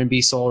the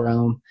R&B soul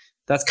realm.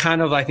 That's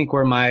kind of, I think,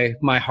 where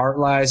my heart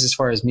lies as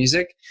far as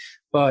music.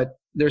 But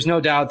there's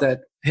no doubt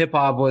that hip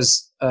hop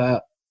was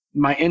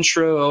my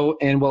intro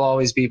and will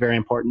always be very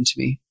important to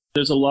me.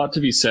 There's a lot to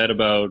be said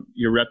about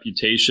your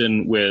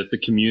reputation with the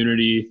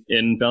community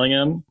in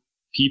Bellingham.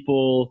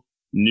 People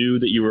knew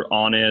that you were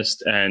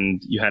honest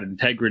and you had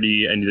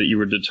integrity and that you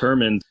were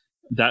determined.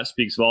 That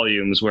speaks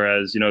volumes.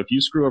 Whereas, you know, if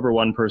you screw over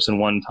one person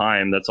one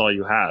time, that's all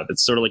you have.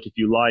 It's sort of like if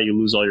you lie, you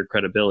lose all your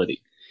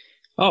credibility.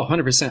 Oh,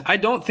 100%. I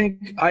don't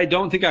think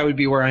I would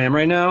be where I am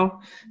right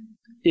now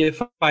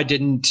if I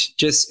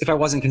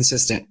wasn't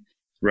consistent.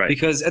 Right.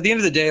 Because at the end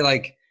of the day,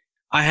 like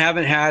I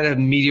haven't had a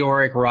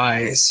meteoric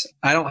rise.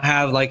 I don't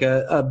have like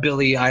a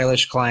Billie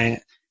Eilish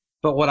client.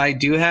 But what I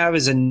do have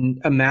is a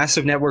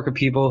massive network of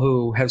people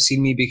who have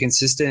seen me be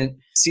consistent,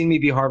 seen me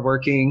be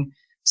hardworking,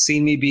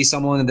 seen me be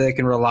someone that they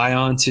can rely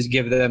on to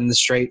give them the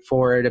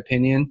straightforward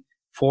opinion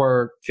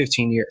for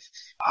 15 years.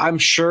 I'm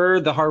sure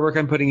the hard work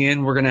I'm putting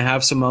in, we're going to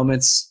have some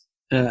moments,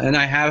 and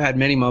I have had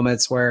many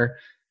moments where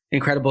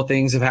incredible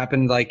things have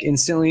happened like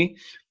instantly.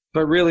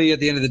 But really, at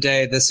the end of the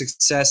day, the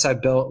success I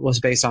built was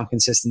based on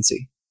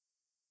consistency.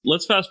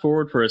 Let's fast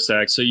forward for a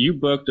sec. So you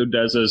booked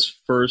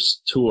ODESZA's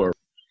first tour.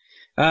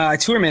 I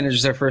tour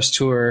managed their first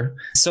tour.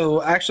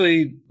 So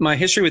actually, my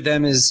history with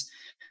them is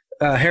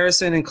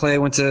Harrison and Clay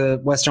went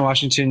to Western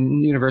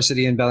Washington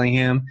University in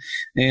Bellingham.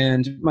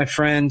 And my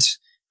friend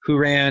who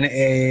ran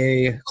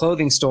a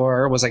clothing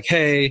store was like,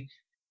 hey,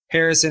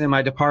 Harrison in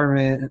my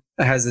department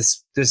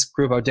has this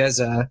group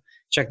ODESZA.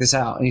 Check this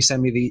out. And he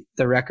sent me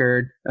the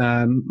record,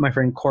 my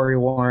friend Corey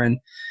Warren.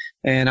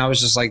 And I was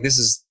just like, this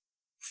is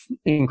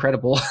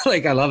incredible.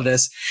 Like, I love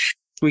this.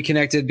 We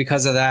connected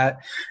because of that.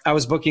 I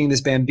was booking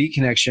this band Beat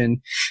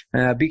Connection.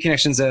 Beat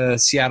Connection's a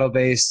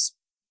Seattle-based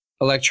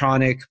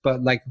electronic,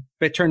 but like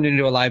it turned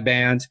into a live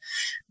band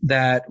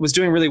that was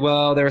doing really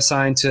well. They were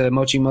signed to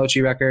Mochi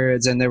Mochi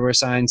Records, and they were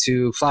signed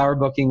to Flower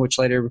Booking, which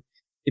later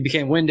it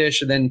became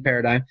Windish and then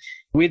Paradigm.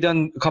 We'd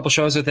done a couple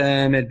shows with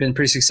them. It had been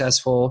pretty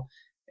successful.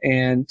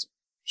 And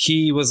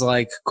he was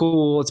like,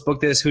 cool, let's book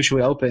this. Who should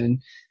we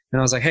open? And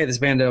I was like, hey, this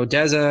band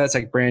ODESZA, it's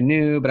like brand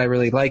new, but I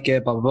really like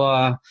it, blah, blah,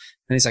 blah.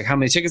 And he's like, how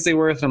many tickets they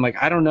worth? And I'm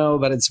like, I don't know,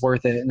 but it's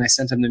worth it. And I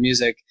sent him the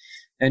music.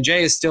 And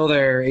Jay is still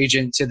their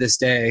agent to this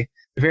day.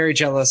 Very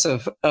jealous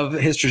of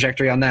his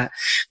trajectory on that.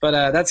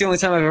 But that's the only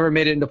time I've ever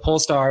made it into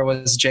Polestar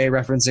was Jay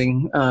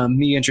referencing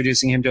me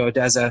introducing him to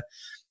ODESZA.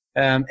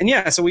 And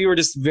yeah, so we were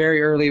just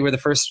very early. We're the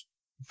first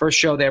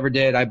show they ever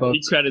did. I booked.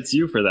 He credits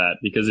you for that,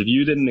 because if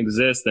you didn't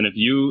exist, and if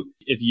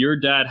your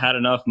dad had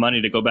enough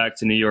money to go back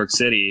to New York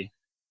City,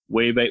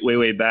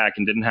 way back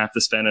and didn't have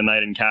to spend a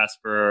night in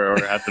Casper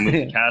or have to move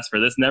to Casper,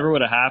 this never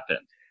would have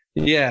happened.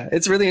 Yeah,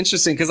 it's really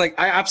interesting because like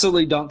I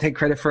absolutely don't take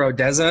credit for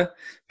Odessa,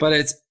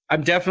 but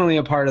I'm definitely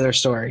a part of their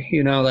story.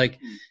 You know, like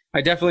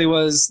I definitely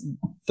was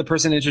the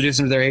person introduced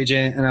them to their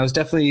agent, and I was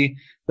definitely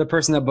the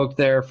person that booked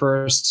their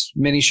first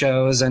mini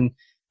shows, and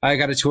I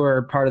got a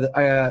tour part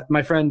of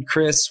my friend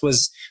Chris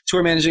was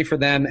tour managing for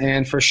them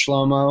and for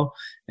Shlomo,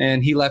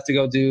 and he left to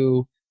go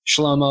do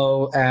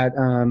Shlomo at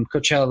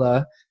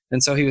Coachella.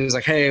 And so he was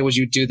like, hey, would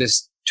you do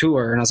this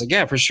tour? And I was like,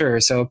 yeah, for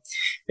sure. So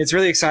it's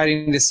really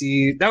exciting to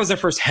see. That was their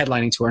first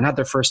headlining tour, not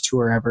their first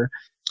tour ever.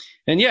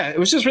 And yeah, it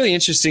was just really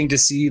interesting to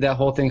see that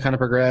whole thing kind of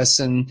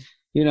progress. And,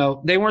 you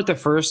know, they weren't the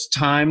first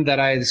time that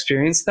I had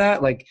experienced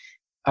that. Like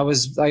I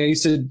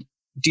used to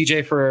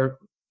DJ for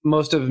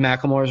most of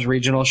Macklemore's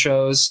regional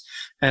shows,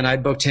 and I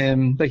booked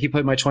him, like he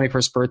played my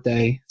 21st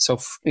birthday. So,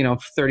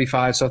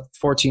 35, so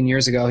 14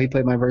 years ago, he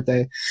played my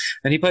birthday,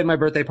 and he played my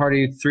birthday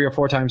party 3 or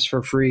 4 times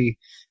for free.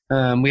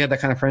 We had that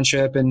kind of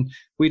friendship, and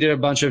we did a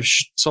bunch of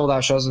sold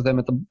out shows with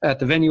them at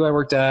the venue I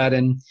worked at,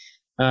 and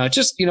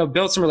just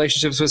built some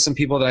relationships with some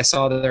people that I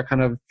saw their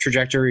kind of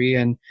trajectory.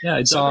 And yeah,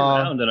 I saw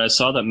around, and I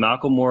saw that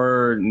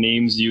Macklemore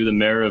names you the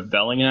mayor of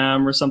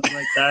Bellingham or something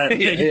like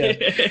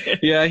that.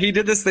 Yeah, he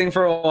did this thing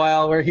for a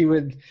while where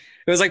it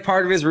was like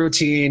part of his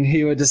routine.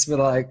 He would just be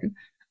like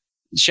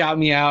shout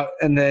me out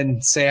and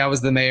then say I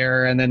was the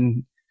mayor, and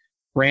then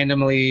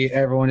randomly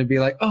everyone would be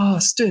like,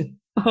 Austin.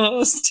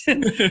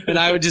 And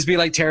I would just be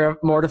like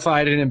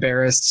mortified and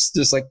embarrassed,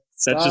 just like,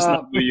 stop. That's just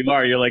not who you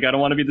are. You're like, I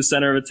don't want to be the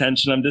center of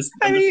attention. It's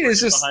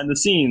just behind the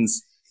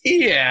scenes.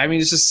 Yeah, I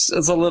mean, it's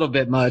a little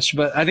bit much,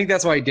 but I think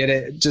that's why I did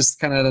it, just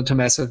kind of to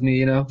mess with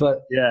me,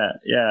 But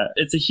yeah,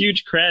 it's a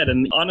huge cred,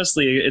 and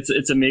honestly,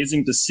 it's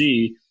amazing to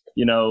see,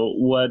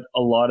 what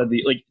a lot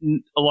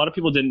of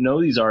people didn't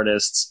know these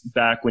artists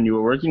back when you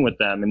were working with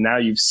them, and now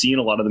you've seen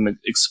a lot of them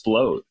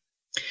explode.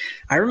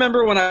 I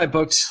remember when I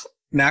booked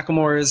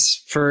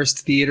Macklemore's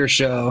first theater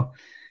show.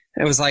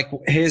 It was like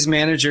his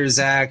manager,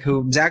 Zach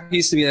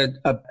used to be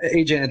a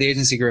agent at the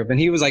agency group, and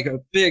he was like a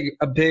big,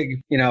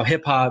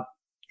 hip hop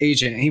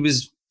agent. He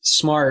was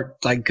smart,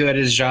 like good at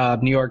his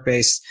job, New York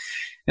based.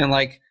 And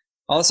like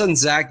all of a sudden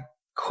Zach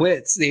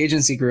quits the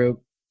agency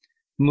group,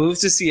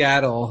 moves to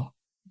Seattle,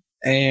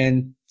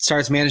 and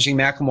starts managing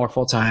Macklemore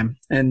full time.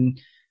 And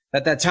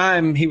at that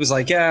time he was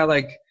like, yeah,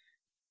 like,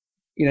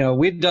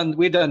 we'd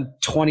done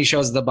 20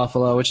 shows at the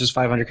Buffalo, which is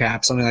 500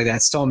 caps, something like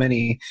that. So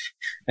many.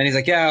 And he's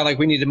like, yeah, like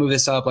we need to move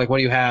this up. Like, what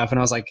do you have? And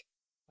I was like,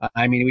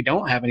 I mean, we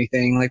don't have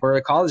anything. Like, we're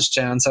a college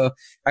town. So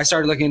I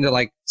started looking into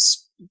like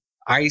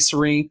ice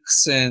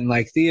rinks and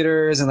like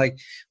theaters, and like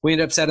we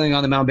ended up settling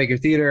on the Mount Baker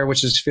Theater,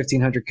 which is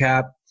 1,500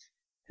 cap.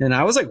 And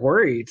I was like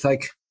worried,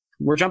 like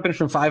we're jumping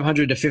from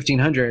 500 to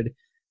 1,500.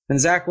 And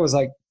Zach was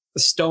like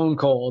stone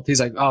cold. He's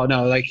like, oh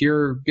no, like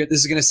this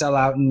is going to sell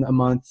out in a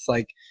month.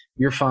 Like,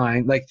 you're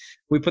fine. Like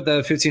we put the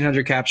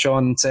 1,500 cap show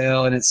on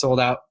sale, and it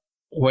sold out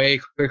way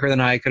quicker than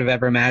I could have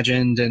ever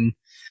imagined. And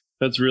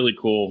that's really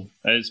cool,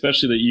 and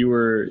especially that you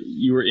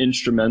were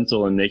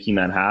instrumental in making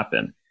that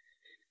happen.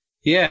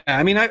 Yeah,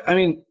 I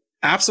mean,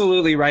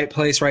 absolutely right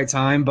place, right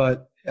time.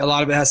 But a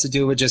lot of it has to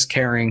do with just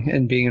caring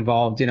and being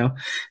involved.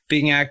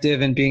 Being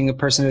active and being a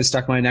person who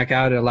stuck my neck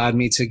out. It allowed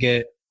me to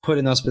get put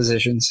in those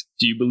positions.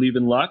 Do you believe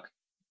in luck?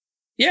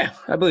 Yeah,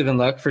 I believe in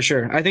luck for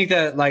sure. I think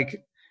that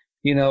like,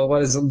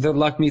 what is the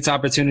luck meets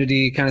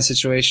opportunity kind of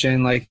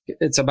situation? Like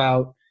it's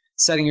about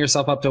setting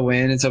yourself up to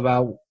win. It's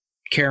about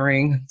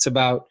caring. It's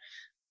about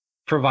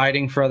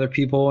providing for other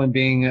people and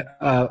being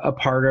a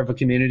part of a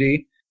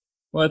community.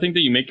 Well, I think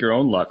that you make your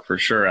own luck for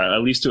sure,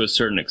 at least to a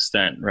certain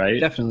extent, right?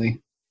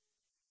 Definitely.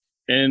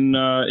 In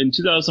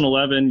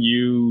 2011,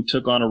 you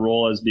took on a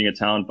role as being a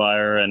talent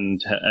buyer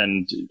and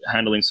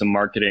handling some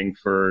marketing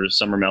for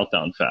Summer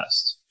Meltdown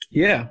Fest.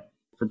 Yeah.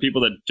 For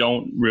people that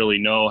don't really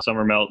know,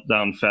 Summer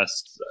Meltdown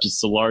Fest is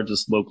the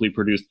largest locally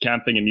produced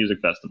camping and music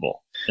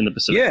festival in the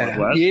Pacific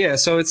Northwest. Yeah,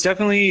 so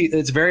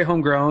it's very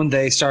homegrown.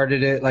 They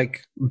started it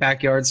like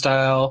backyard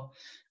style.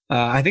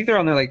 I think they're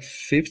on their like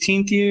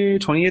 15th year,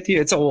 20th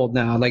year. It's old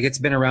now. Like it's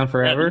been around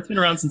forever. Yeah, it's been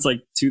around since like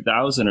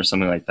 2000 or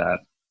something like that.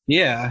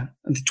 Yeah,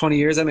 20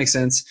 years. That makes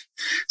sense.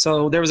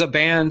 So there was a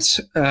band,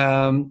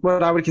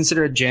 what I would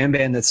consider a jam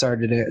band that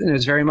started it. And it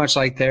was very much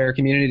like their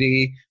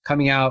community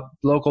coming out,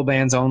 local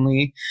bands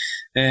only.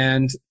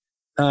 And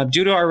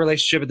due to our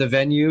relationship at the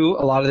venue,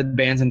 a lot of the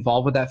bands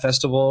involved with that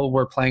festival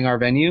were playing our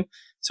venue.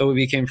 So we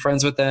became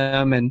friends with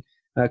them. And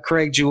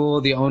Craig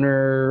Jewell, the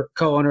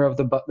co-owner of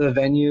the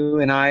venue,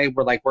 and I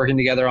were like working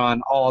together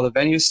on all the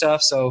venue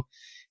stuff. So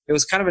it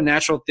was kind of a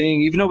natural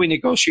thing, even though we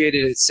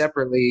negotiated it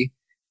separately.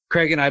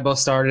 Craig and I both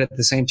started at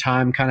the same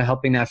time, kind of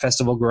helping that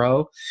festival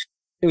grow.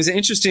 It was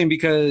interesting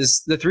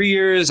because the 3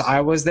 years I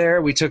was there,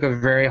 we took a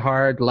very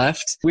hard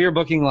left. We were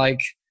booking like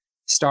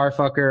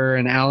Starfucker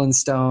and Alan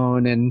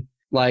Stone and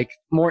like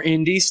more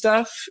indie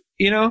stuff,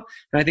 And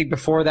I think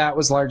before that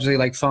was largely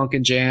like funk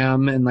and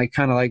jam and like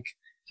kind of like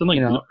something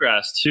like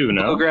bluegrass too,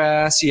 no?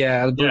 Bluegrass,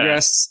 yeah,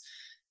 bluegrass.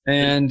 Yeah.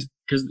 And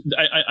because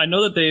I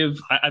know that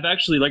I've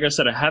actually, like I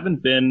said, I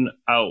haven't been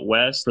out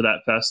west for that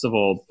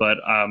festival, but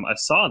I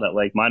saw that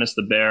like Minus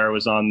the Bear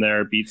was on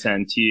there, Beats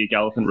Antique,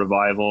 Elephant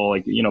Revival,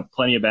 like, you know,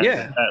 plenty of bands like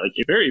that. Like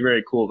a very,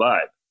 very cool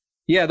vibe.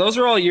 Yeah, those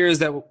were all years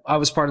that I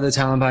was part of the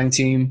talent buying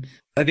team.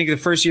 I think the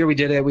first year we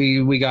did it,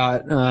 we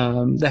got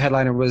the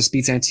headliner was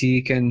Beats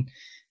Antique, and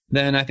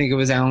then I think it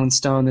was Alan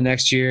Stone the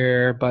next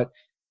year. But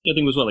I think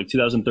it was like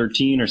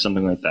 2013 or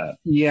something like that.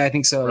 Yeah, I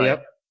think so. Right.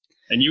 Yep.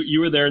 And you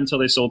were there until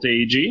they sold to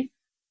AEG?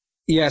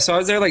 Yeah, so I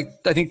was there like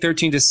I think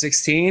 13 to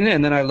 16,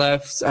 and then I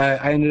left.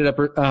 I ended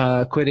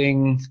up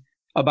quitting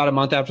about a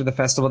month after the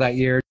festival that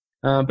year.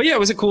 But yeah, it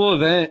was a cool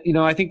event. You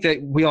know, I think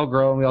that we all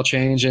grow and we all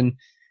change, and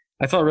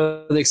I felt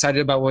really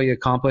excited about what we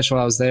accomplished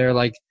while I was there.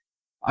 Like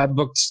I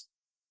booked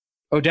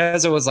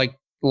Odessa was like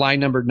line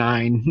number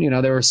 9. You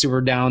know, they were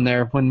super down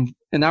there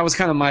and that was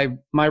kind of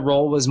my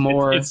role was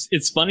more.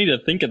 It's funny to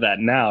think of that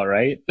now,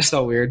 right?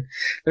 So weird.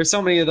 There's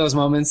so many of those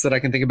moments that I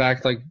can think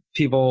back, like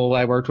people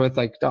I worked with,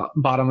 like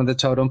bottom of the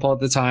totem pole at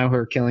the time who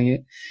were killing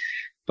it.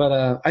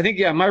 But I think,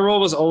 yeah, my role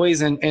was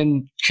always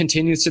and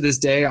continues to this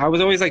day. I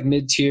was always like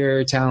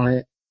mid-tier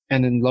talent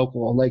and then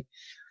local. Like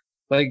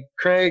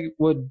Craig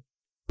would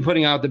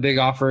putting out the big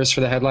offers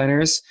for the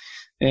headliners.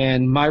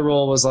 And my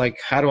role was like,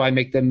 how do I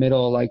make the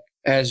middle like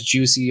as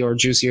juicy or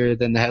juicier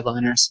than the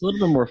headliners? A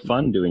little bit more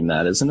fun doing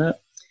that, isn't it?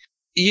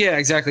 Yeah,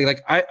 exactly.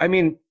 Like I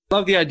mean,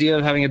 love the idea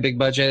of having a big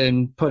budget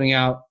and putting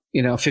out,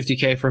 you know,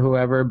 $50K for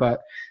whoever, but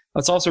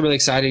it's also really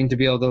exciting to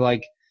be able to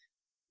like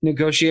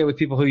negotiate with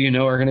people who you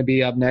know are going to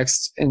be up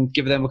next and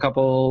give them a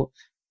couple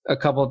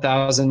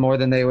thousand more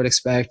than they would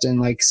expect,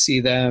 and like see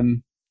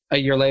them a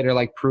year later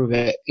like prove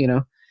it, you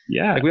know?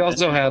 Yeah. Like we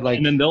also had like,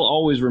 and then they'll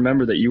always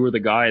remember that you were the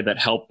guy that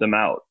helped them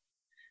out.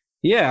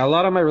 Yeah, a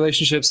lot of my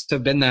relationships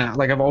have been that.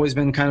 Like I've always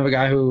been kind of a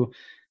guy who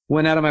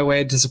went out of my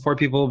way to support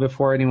people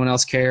before anyone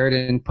else cared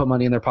and put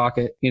money in their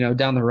pocket. You know,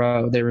 down the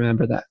road, they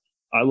remember that.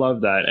 I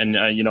love that.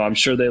 And, you know, I'm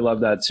sure they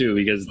love that too,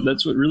 because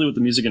that's what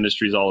the music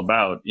industry is all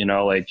about. You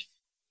know, like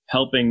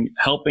helping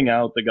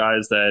out the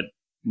guys that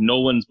no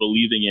one's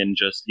believing in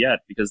just yet,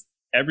 because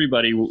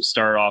everybody will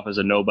start off as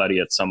a nobody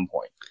at some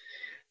point.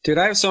 Dude,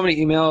 I have so many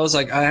emails.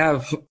 Like I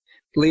have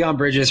Leon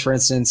Bridges, for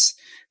instance,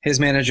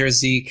 his manager,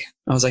 Zeke.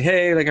 I was like,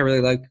 hey, like I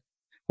really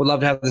would love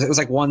to have this. It was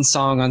like one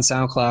song on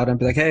SoundCloud and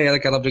be like, hey,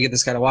 like I'd love to get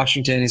this guy to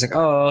Washington. He's like,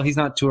 oh, he's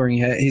not touring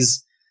yet.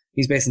 He's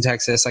based in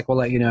Texas. Like, we'll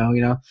let you know,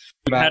 you know.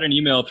 We had an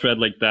email thread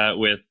like that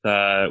with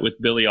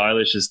Billie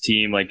Eilish's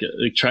team, like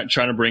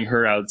trying to bring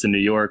her out to New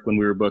York when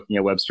we were booking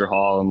at Webster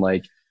Hall, and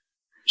like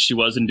she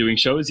wasn't doing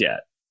shows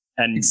yet.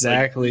 And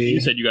exactly, like,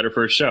 you said you got her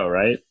first show,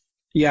 right?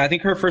 Yeah, I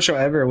think her first show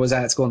ever was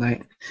at School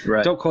Night.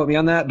 Right. Don't quote me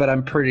on that, but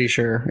I'm pretty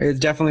sure it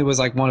definitely was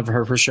like one of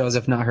her first shows,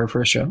 if not her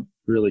first show.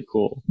 Really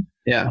cool.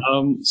 Yeah.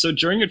 So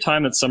during your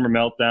time at Summer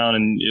Meltdown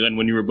and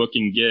when you were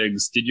booking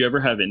gigs, did you ever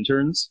have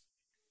interns?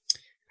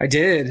 I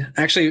did.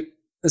 Actually,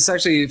 it's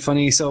actually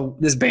funny. So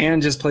this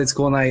band just played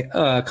School Night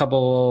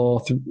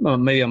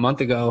maybe a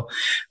month ago.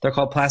 They're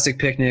called Plastic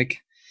Picnic.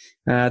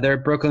 They're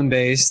Brooklyn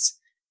based.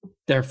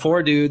 They're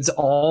 4 dudes,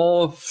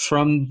 all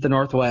from the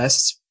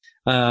Northwest.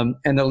 And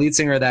the lead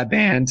singer of that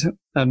band,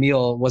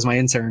 Emil, was my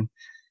intern.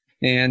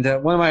 And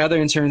one of my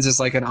other interns is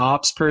like an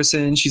ops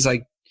person.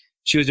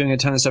 She was doing a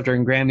ton of stuff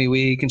during Grammy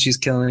week and she's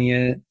killing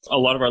it. A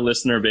lot of our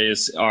listener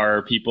base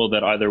are people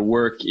that either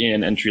work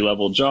in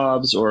entry-level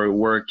jobs or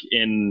work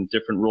in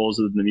different roles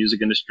within the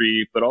music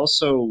industry. But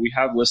also we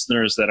have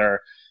listeners that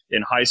are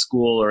in high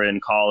school or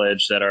in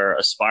college that are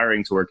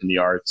aspiring to work in the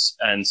arts.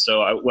 And so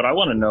what I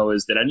want to know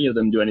is, did any of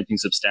them do anything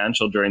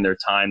substantial during their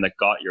time that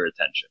got your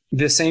attention?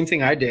 The same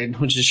thing I did,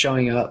 which is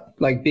showing up,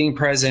 like being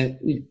present.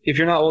 If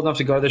you're not old enough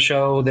to go to the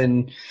show,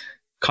 then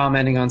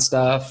commenting on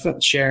stuff,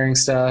 sharing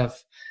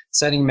stuff,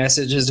 sending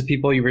messages to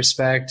people you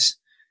respect,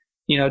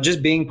 you know,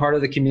 just being part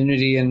of the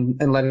community and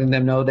letting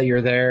them know that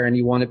you're there and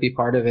you want to be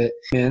part of it.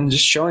 And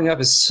just showing up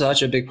is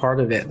such a big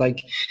part of it.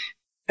 Like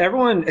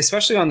everyone,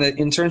 especially on the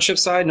internship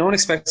side, no one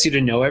expects you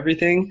to know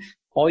everything.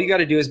 All you got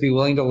to do is be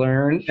willing to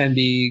learn and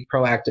be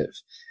proactive.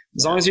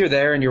 As long as you're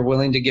there and you're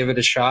willing to give it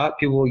a shot,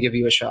 people will give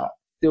you a shot.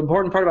 The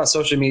important part about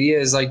social media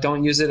is like,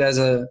 don't use it as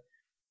a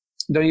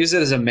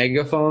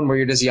megaphone where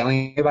you're just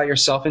yelling about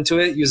yourself into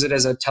it. Use it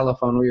as a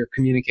telephone where you're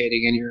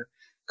communicating and you're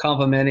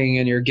complimenting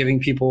and you're giving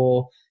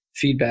people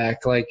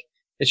feedback. Like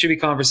it should be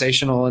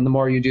conversational. And the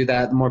more you do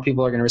that, the more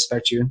people are going to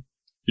respect you.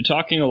 You're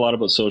talking a lot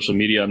about social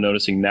media, I'm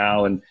noticing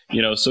now. And,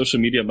 you know, social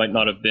media might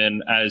not have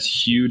been as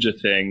huge a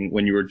thing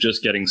when you were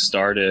just getting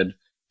started.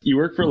 You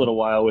worked for a little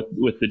while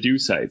with the Do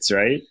sites,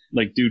 right?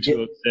 Like Do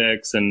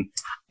 206 and...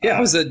 Yeah,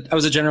 I was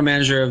a general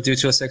manager of Do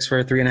 206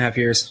 for 3.5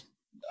 years.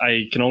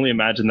 I can only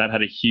imagine that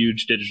had a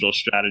huge digital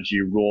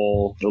strategy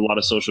role, a lot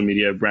of social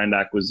media, brand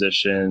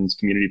acquisitions,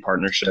 community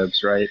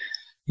partnerships, right?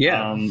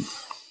 Yeah.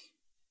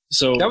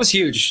 So that was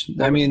huge.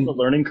 I mean, the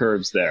learning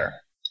curves there.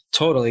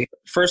 Totally.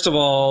 First of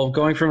all,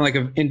 going from like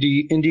an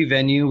indie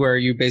venue where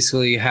you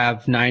basically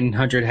have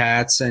 900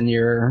 hats and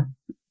you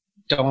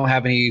don't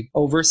have any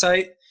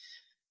oversight,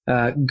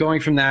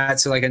 going from that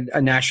to like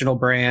a national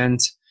brand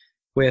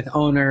with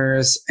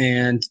owners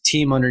and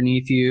team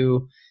underneath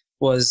you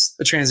was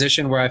a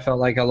transition where I felt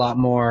like a lot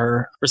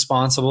more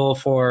responsible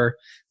for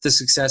the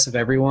success of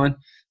everyone.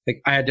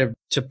 Like I had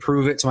to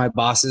prove it to my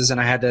bosses, and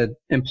I had to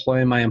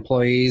employ my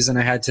employees, and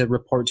I had to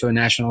report to a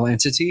national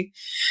entity.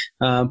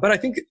 But I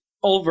think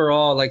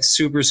overall, like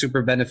super,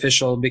 super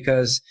beneficial,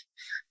 because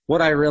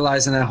what I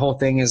realized in that whole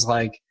thing is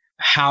like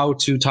how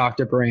to talk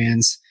to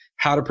brands,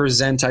 how to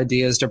present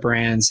ideas to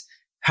brands,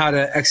 how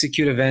to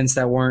execute events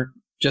that weren't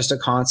just a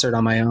concert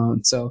on my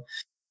own. So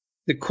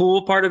the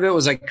cool part of it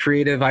was like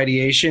creative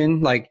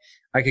ideation. Like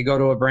I could go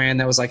to a brand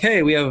that was like,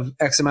 hey, we have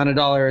X amount of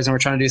dollars and we're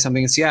trying to do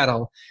something in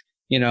Seattle.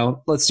 You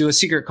know, let's do a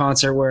secret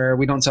concert where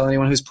we don't tell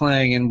anyone who's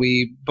playing and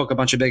we book a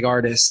bunch of big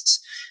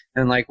artists.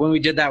 And like when we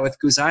did that with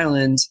Goose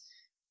Island,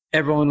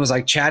 everyone was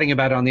like chatting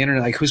about it on the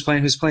internet, like who's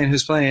playing.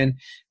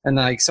 And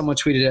like someone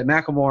tweeted at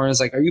Macklemore and was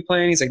like, are you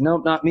playing? He's like,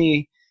 nope, not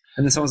me.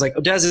 And then someone's like,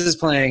 Odez is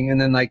playing.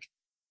 And then like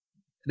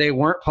they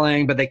weren't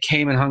playing, but they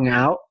came and hung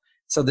out.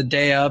 So the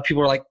day of, people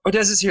were like,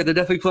 Odez is here. They're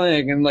definitely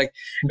playing. And like,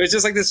 it was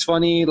just like this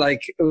funny,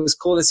 like, it was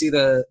cool to see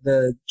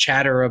the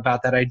chatter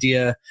about that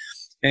idea.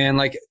 And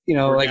like, you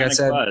know, Organic like I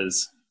said,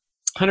 buzz.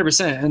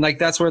 100%. And like,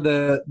 that's where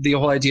the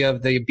whole idea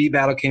of the beat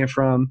battle came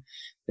from,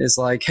 is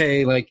like,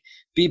 hey, like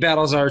beat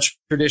battles are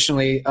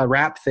traditionally a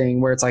rap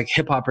thing where it's like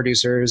hip hop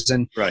producers,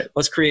 and right.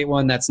 Let's create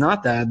one that's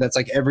not that. That's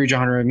like every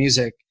genre of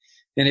music.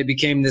 And it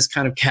became this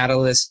kind of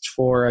catalyst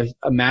for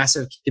a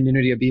massive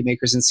community of beat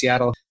makers in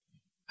Seattle.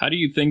 How do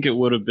you think it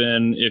would have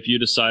been if you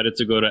decided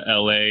to go to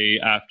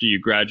LA after you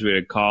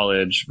graduated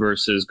college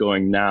versus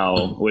going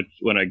now, which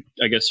when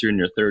I guess you're in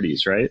your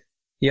 30s, right?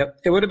 Yep.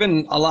 It would have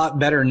been a lot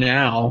better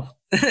now.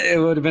 It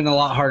would have been a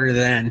lot harder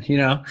then, you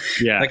know?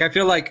 Yeah. Like I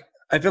feel like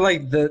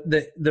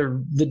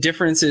the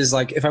difference is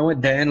like if I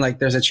went then, like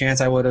there's a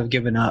chance I would have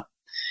given up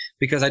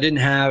because I didn't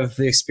have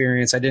the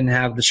experience, I didn't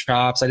have the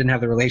chops, I didn't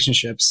have the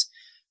relationships.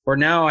 Where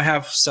now I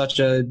have such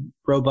a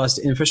robust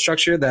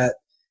infrastructure that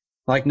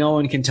like no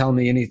one can tell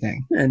me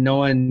anything and no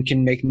one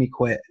can make me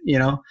quit, you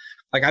know?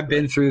 Like I've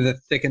been through the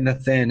thick and the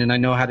thin, and I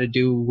know how to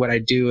do what I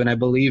do, and I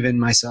believe in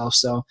myself.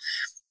 So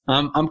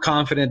I'm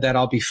confident that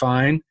I'll be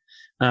fine.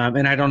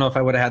 And I don't know if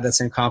I would have had that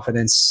same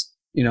confidence,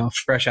 you know,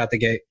 fresh out the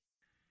gate.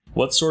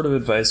 What sort of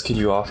advice could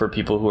you offer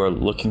people who are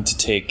looking to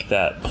take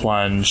that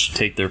plunge,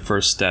 take their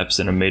first steps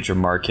in a major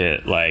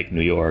market like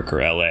New York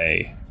or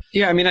LA?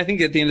 Yeah, I mean, I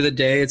think at the end of the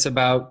day, it's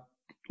about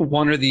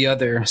one or the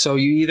other. So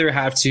you either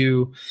have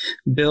to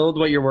build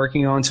what you're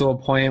working on to a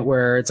point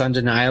where it's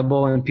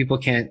undeniable and people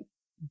can't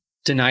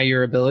deny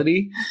your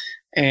ability.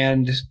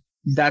 And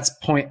that's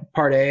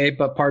part A,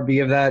 but part B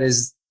of that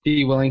is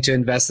be willing to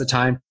invest the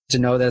time to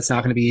know that it's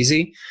not going to be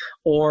easy.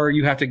 Or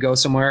you have to go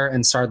somewhere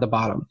and start at the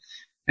bottom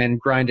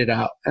and grind it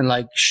out and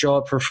like show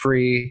up for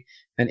free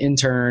and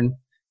intern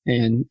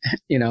and,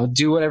 you know,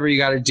 do whatever you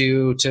got to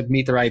do to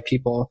meet the right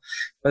people.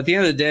 But at the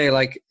end of the day,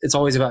 like it's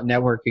always about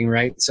networking,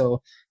 right?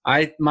 So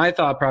my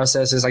thought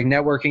process is like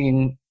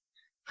networking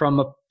from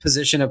a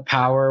position of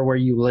power where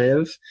you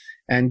live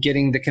and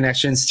getting the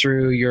connections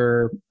through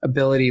your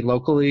ability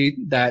locally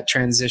that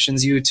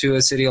transitions you to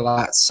a city a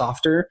lot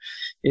softer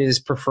is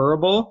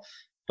preferable.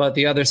 But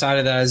the other side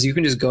of that is you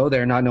can just go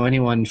there, not know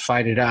anyone,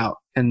 fight it out.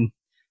 And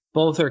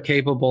both are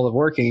capable of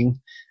working.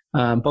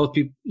 Both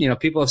people, you know,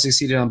 people have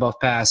succeeded on both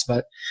paths.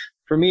 But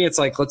for me, it's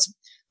like,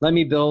 let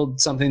me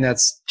build something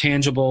that's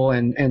tangible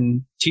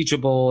and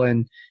teachable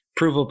and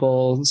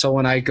provable. So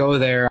when I go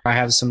there, I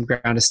have some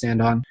ground to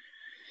stand on.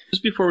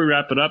 Just before we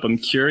wrap it up, I'm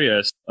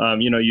curious,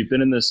 you know, you've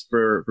been in this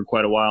for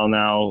quite a while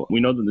now. We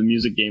know that the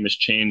music game has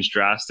changed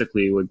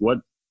drastically. Like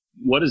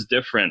what is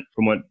different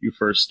from what you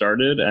first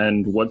started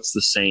and what's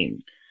the same?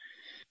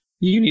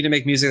 You need to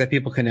make music that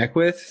people connect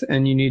with,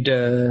 and you need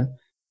to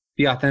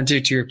be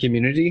authentic to your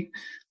community.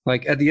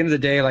 Like at the end of the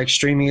day, like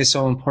streaming is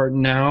so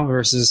important now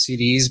versus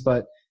CDs,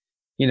 but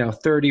you know,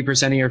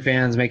 30% of your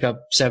fans make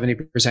up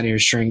 70% of your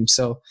streams.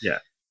 So yeah,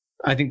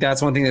 I think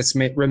that's one thing that's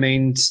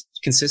remained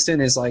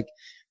consistent is like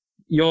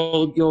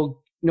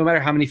you'll no matter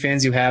how many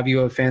fans you have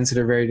fans that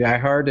are very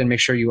diehard, and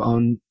make sure you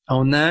own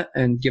that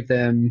and give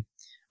them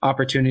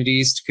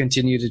opportunities to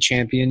continue to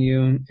champion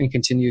you and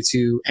continue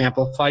to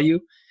amplify you,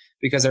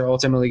 because they're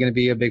ultimately going to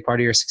be a big part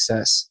of your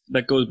success.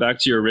 That goes back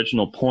to your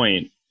original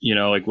point, you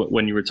know, like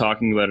when you were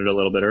talking about it a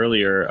little bit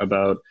earlier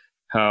about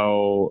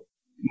how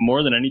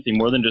more than anything,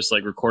 more than just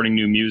like recording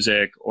new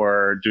music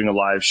or doing a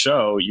live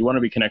show, you want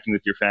to be connecting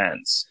with your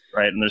fans,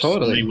 right? And there's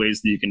Totally. so many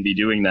ways that you can be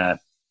doing that.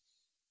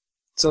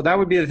 So that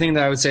would be the thing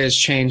that I would say has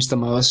changed the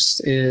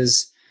most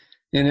is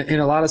in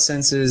a lot of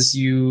senses,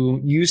 you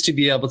used to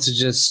be able to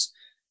just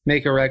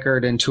make a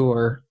record and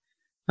tour.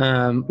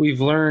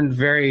 We've learned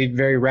very,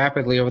 very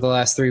rapidly over the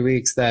last 3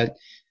 weeks that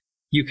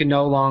you can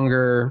no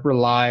longer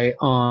rely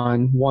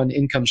on one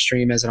income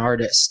stream as an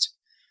artist.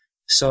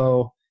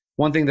 So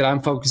one thing that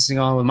I'm focusing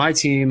on with my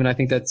team, and I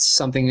think that's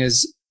something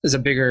is a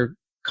bigger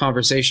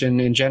conversation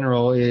in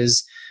general,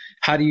 is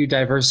how do you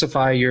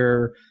diversify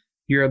your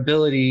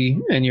ability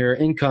and your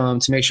income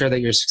to make sure that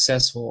you're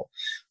successful.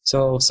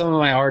 So some of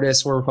my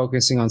artists were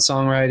focusing on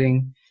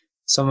songwriting.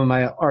 Some of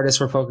my artists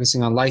were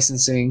focusing on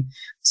licensing.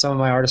 Some of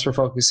my artists were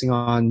focusing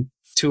on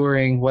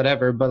touring,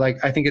 whatever. But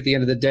like, I think at the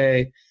end of the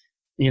day,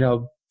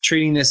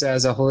 treating this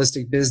as a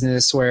holistic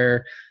business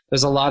where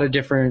there's a lot of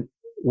different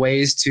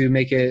ways to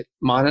make it,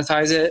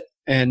 monetize it,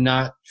 and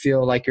not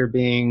feel like you're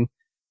being,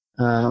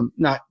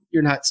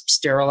 you're not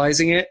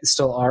sterilizing it. It's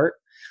still art.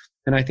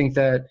 And I think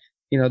that,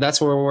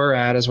 that's where we're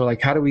at, is we're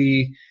like, how do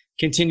we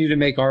continue to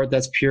make art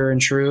that's pure and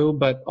true,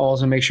 but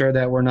also make sure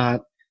that we're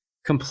not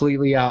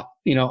completely out,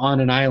 on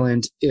an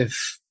island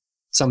if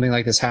something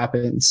like this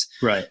happens.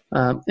 Right.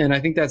 And I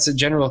think that's a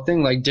general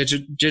thing. Like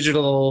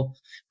digital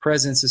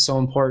presence is so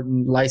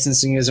important.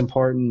 Licensing is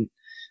important.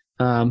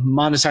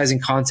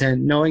 Monetizing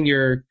content, knowing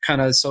your kind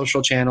of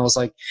social channels.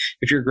 Like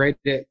if you're great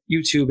at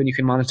YouTube and you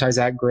can monetize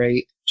that,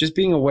 great. Just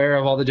being aware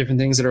of all the different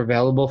things that are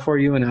available for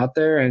you and out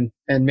there, and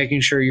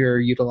making sure you're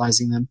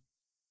utilizing them.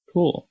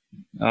 Cool.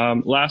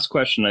 Last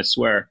question, I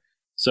swear.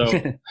 So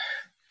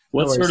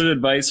what sort of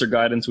advice or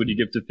guidance would you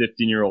give to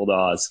 15-year-old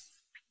Oz?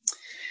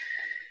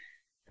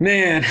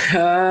 Man,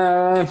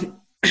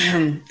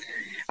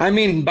 I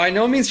mean, by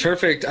no means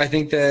perfect. I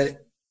think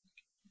that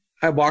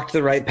I walked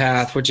the right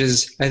path, which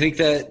is, I think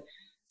that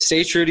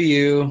stay true to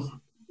you.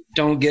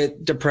 Don't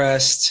get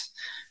depressed.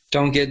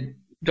 Don't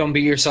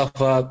beat yourself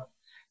up.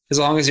 As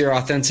long as you're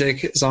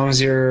authentic, as long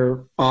as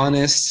you're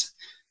honest,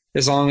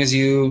 as long as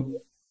you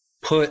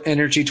put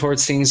energy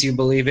towards things you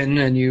believe in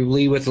and you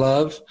lead with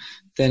love,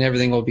 then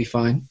everything will be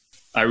fine.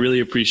 I really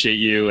appreciate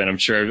you, and I'm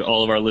sure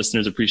all of our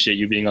listeners appreciate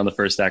you being on the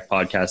First Act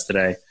podcast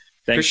today.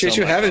 Thanks appreciate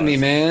you having me,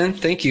 man.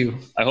 Thank you.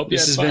 I hope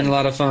this has been a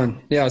lot of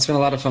fun. Yeah, it's been a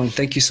lot of fun.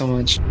 Thank you so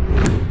much.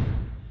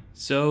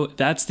 So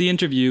that's the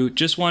interview.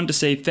 Just wanted to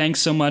say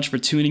thanks so much for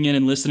tuning in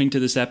and listening to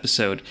this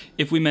episode.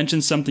 If we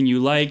mentioned something you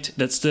liked,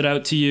 that stood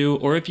out to you,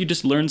 or if you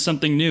just learned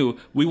something new,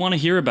 we want to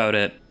hear about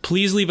it.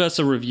 Please leave us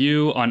a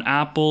review on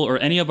Apple or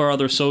any of our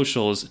other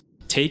socials.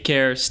 Take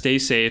care, stay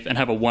safe, and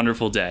have a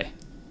wonderful day.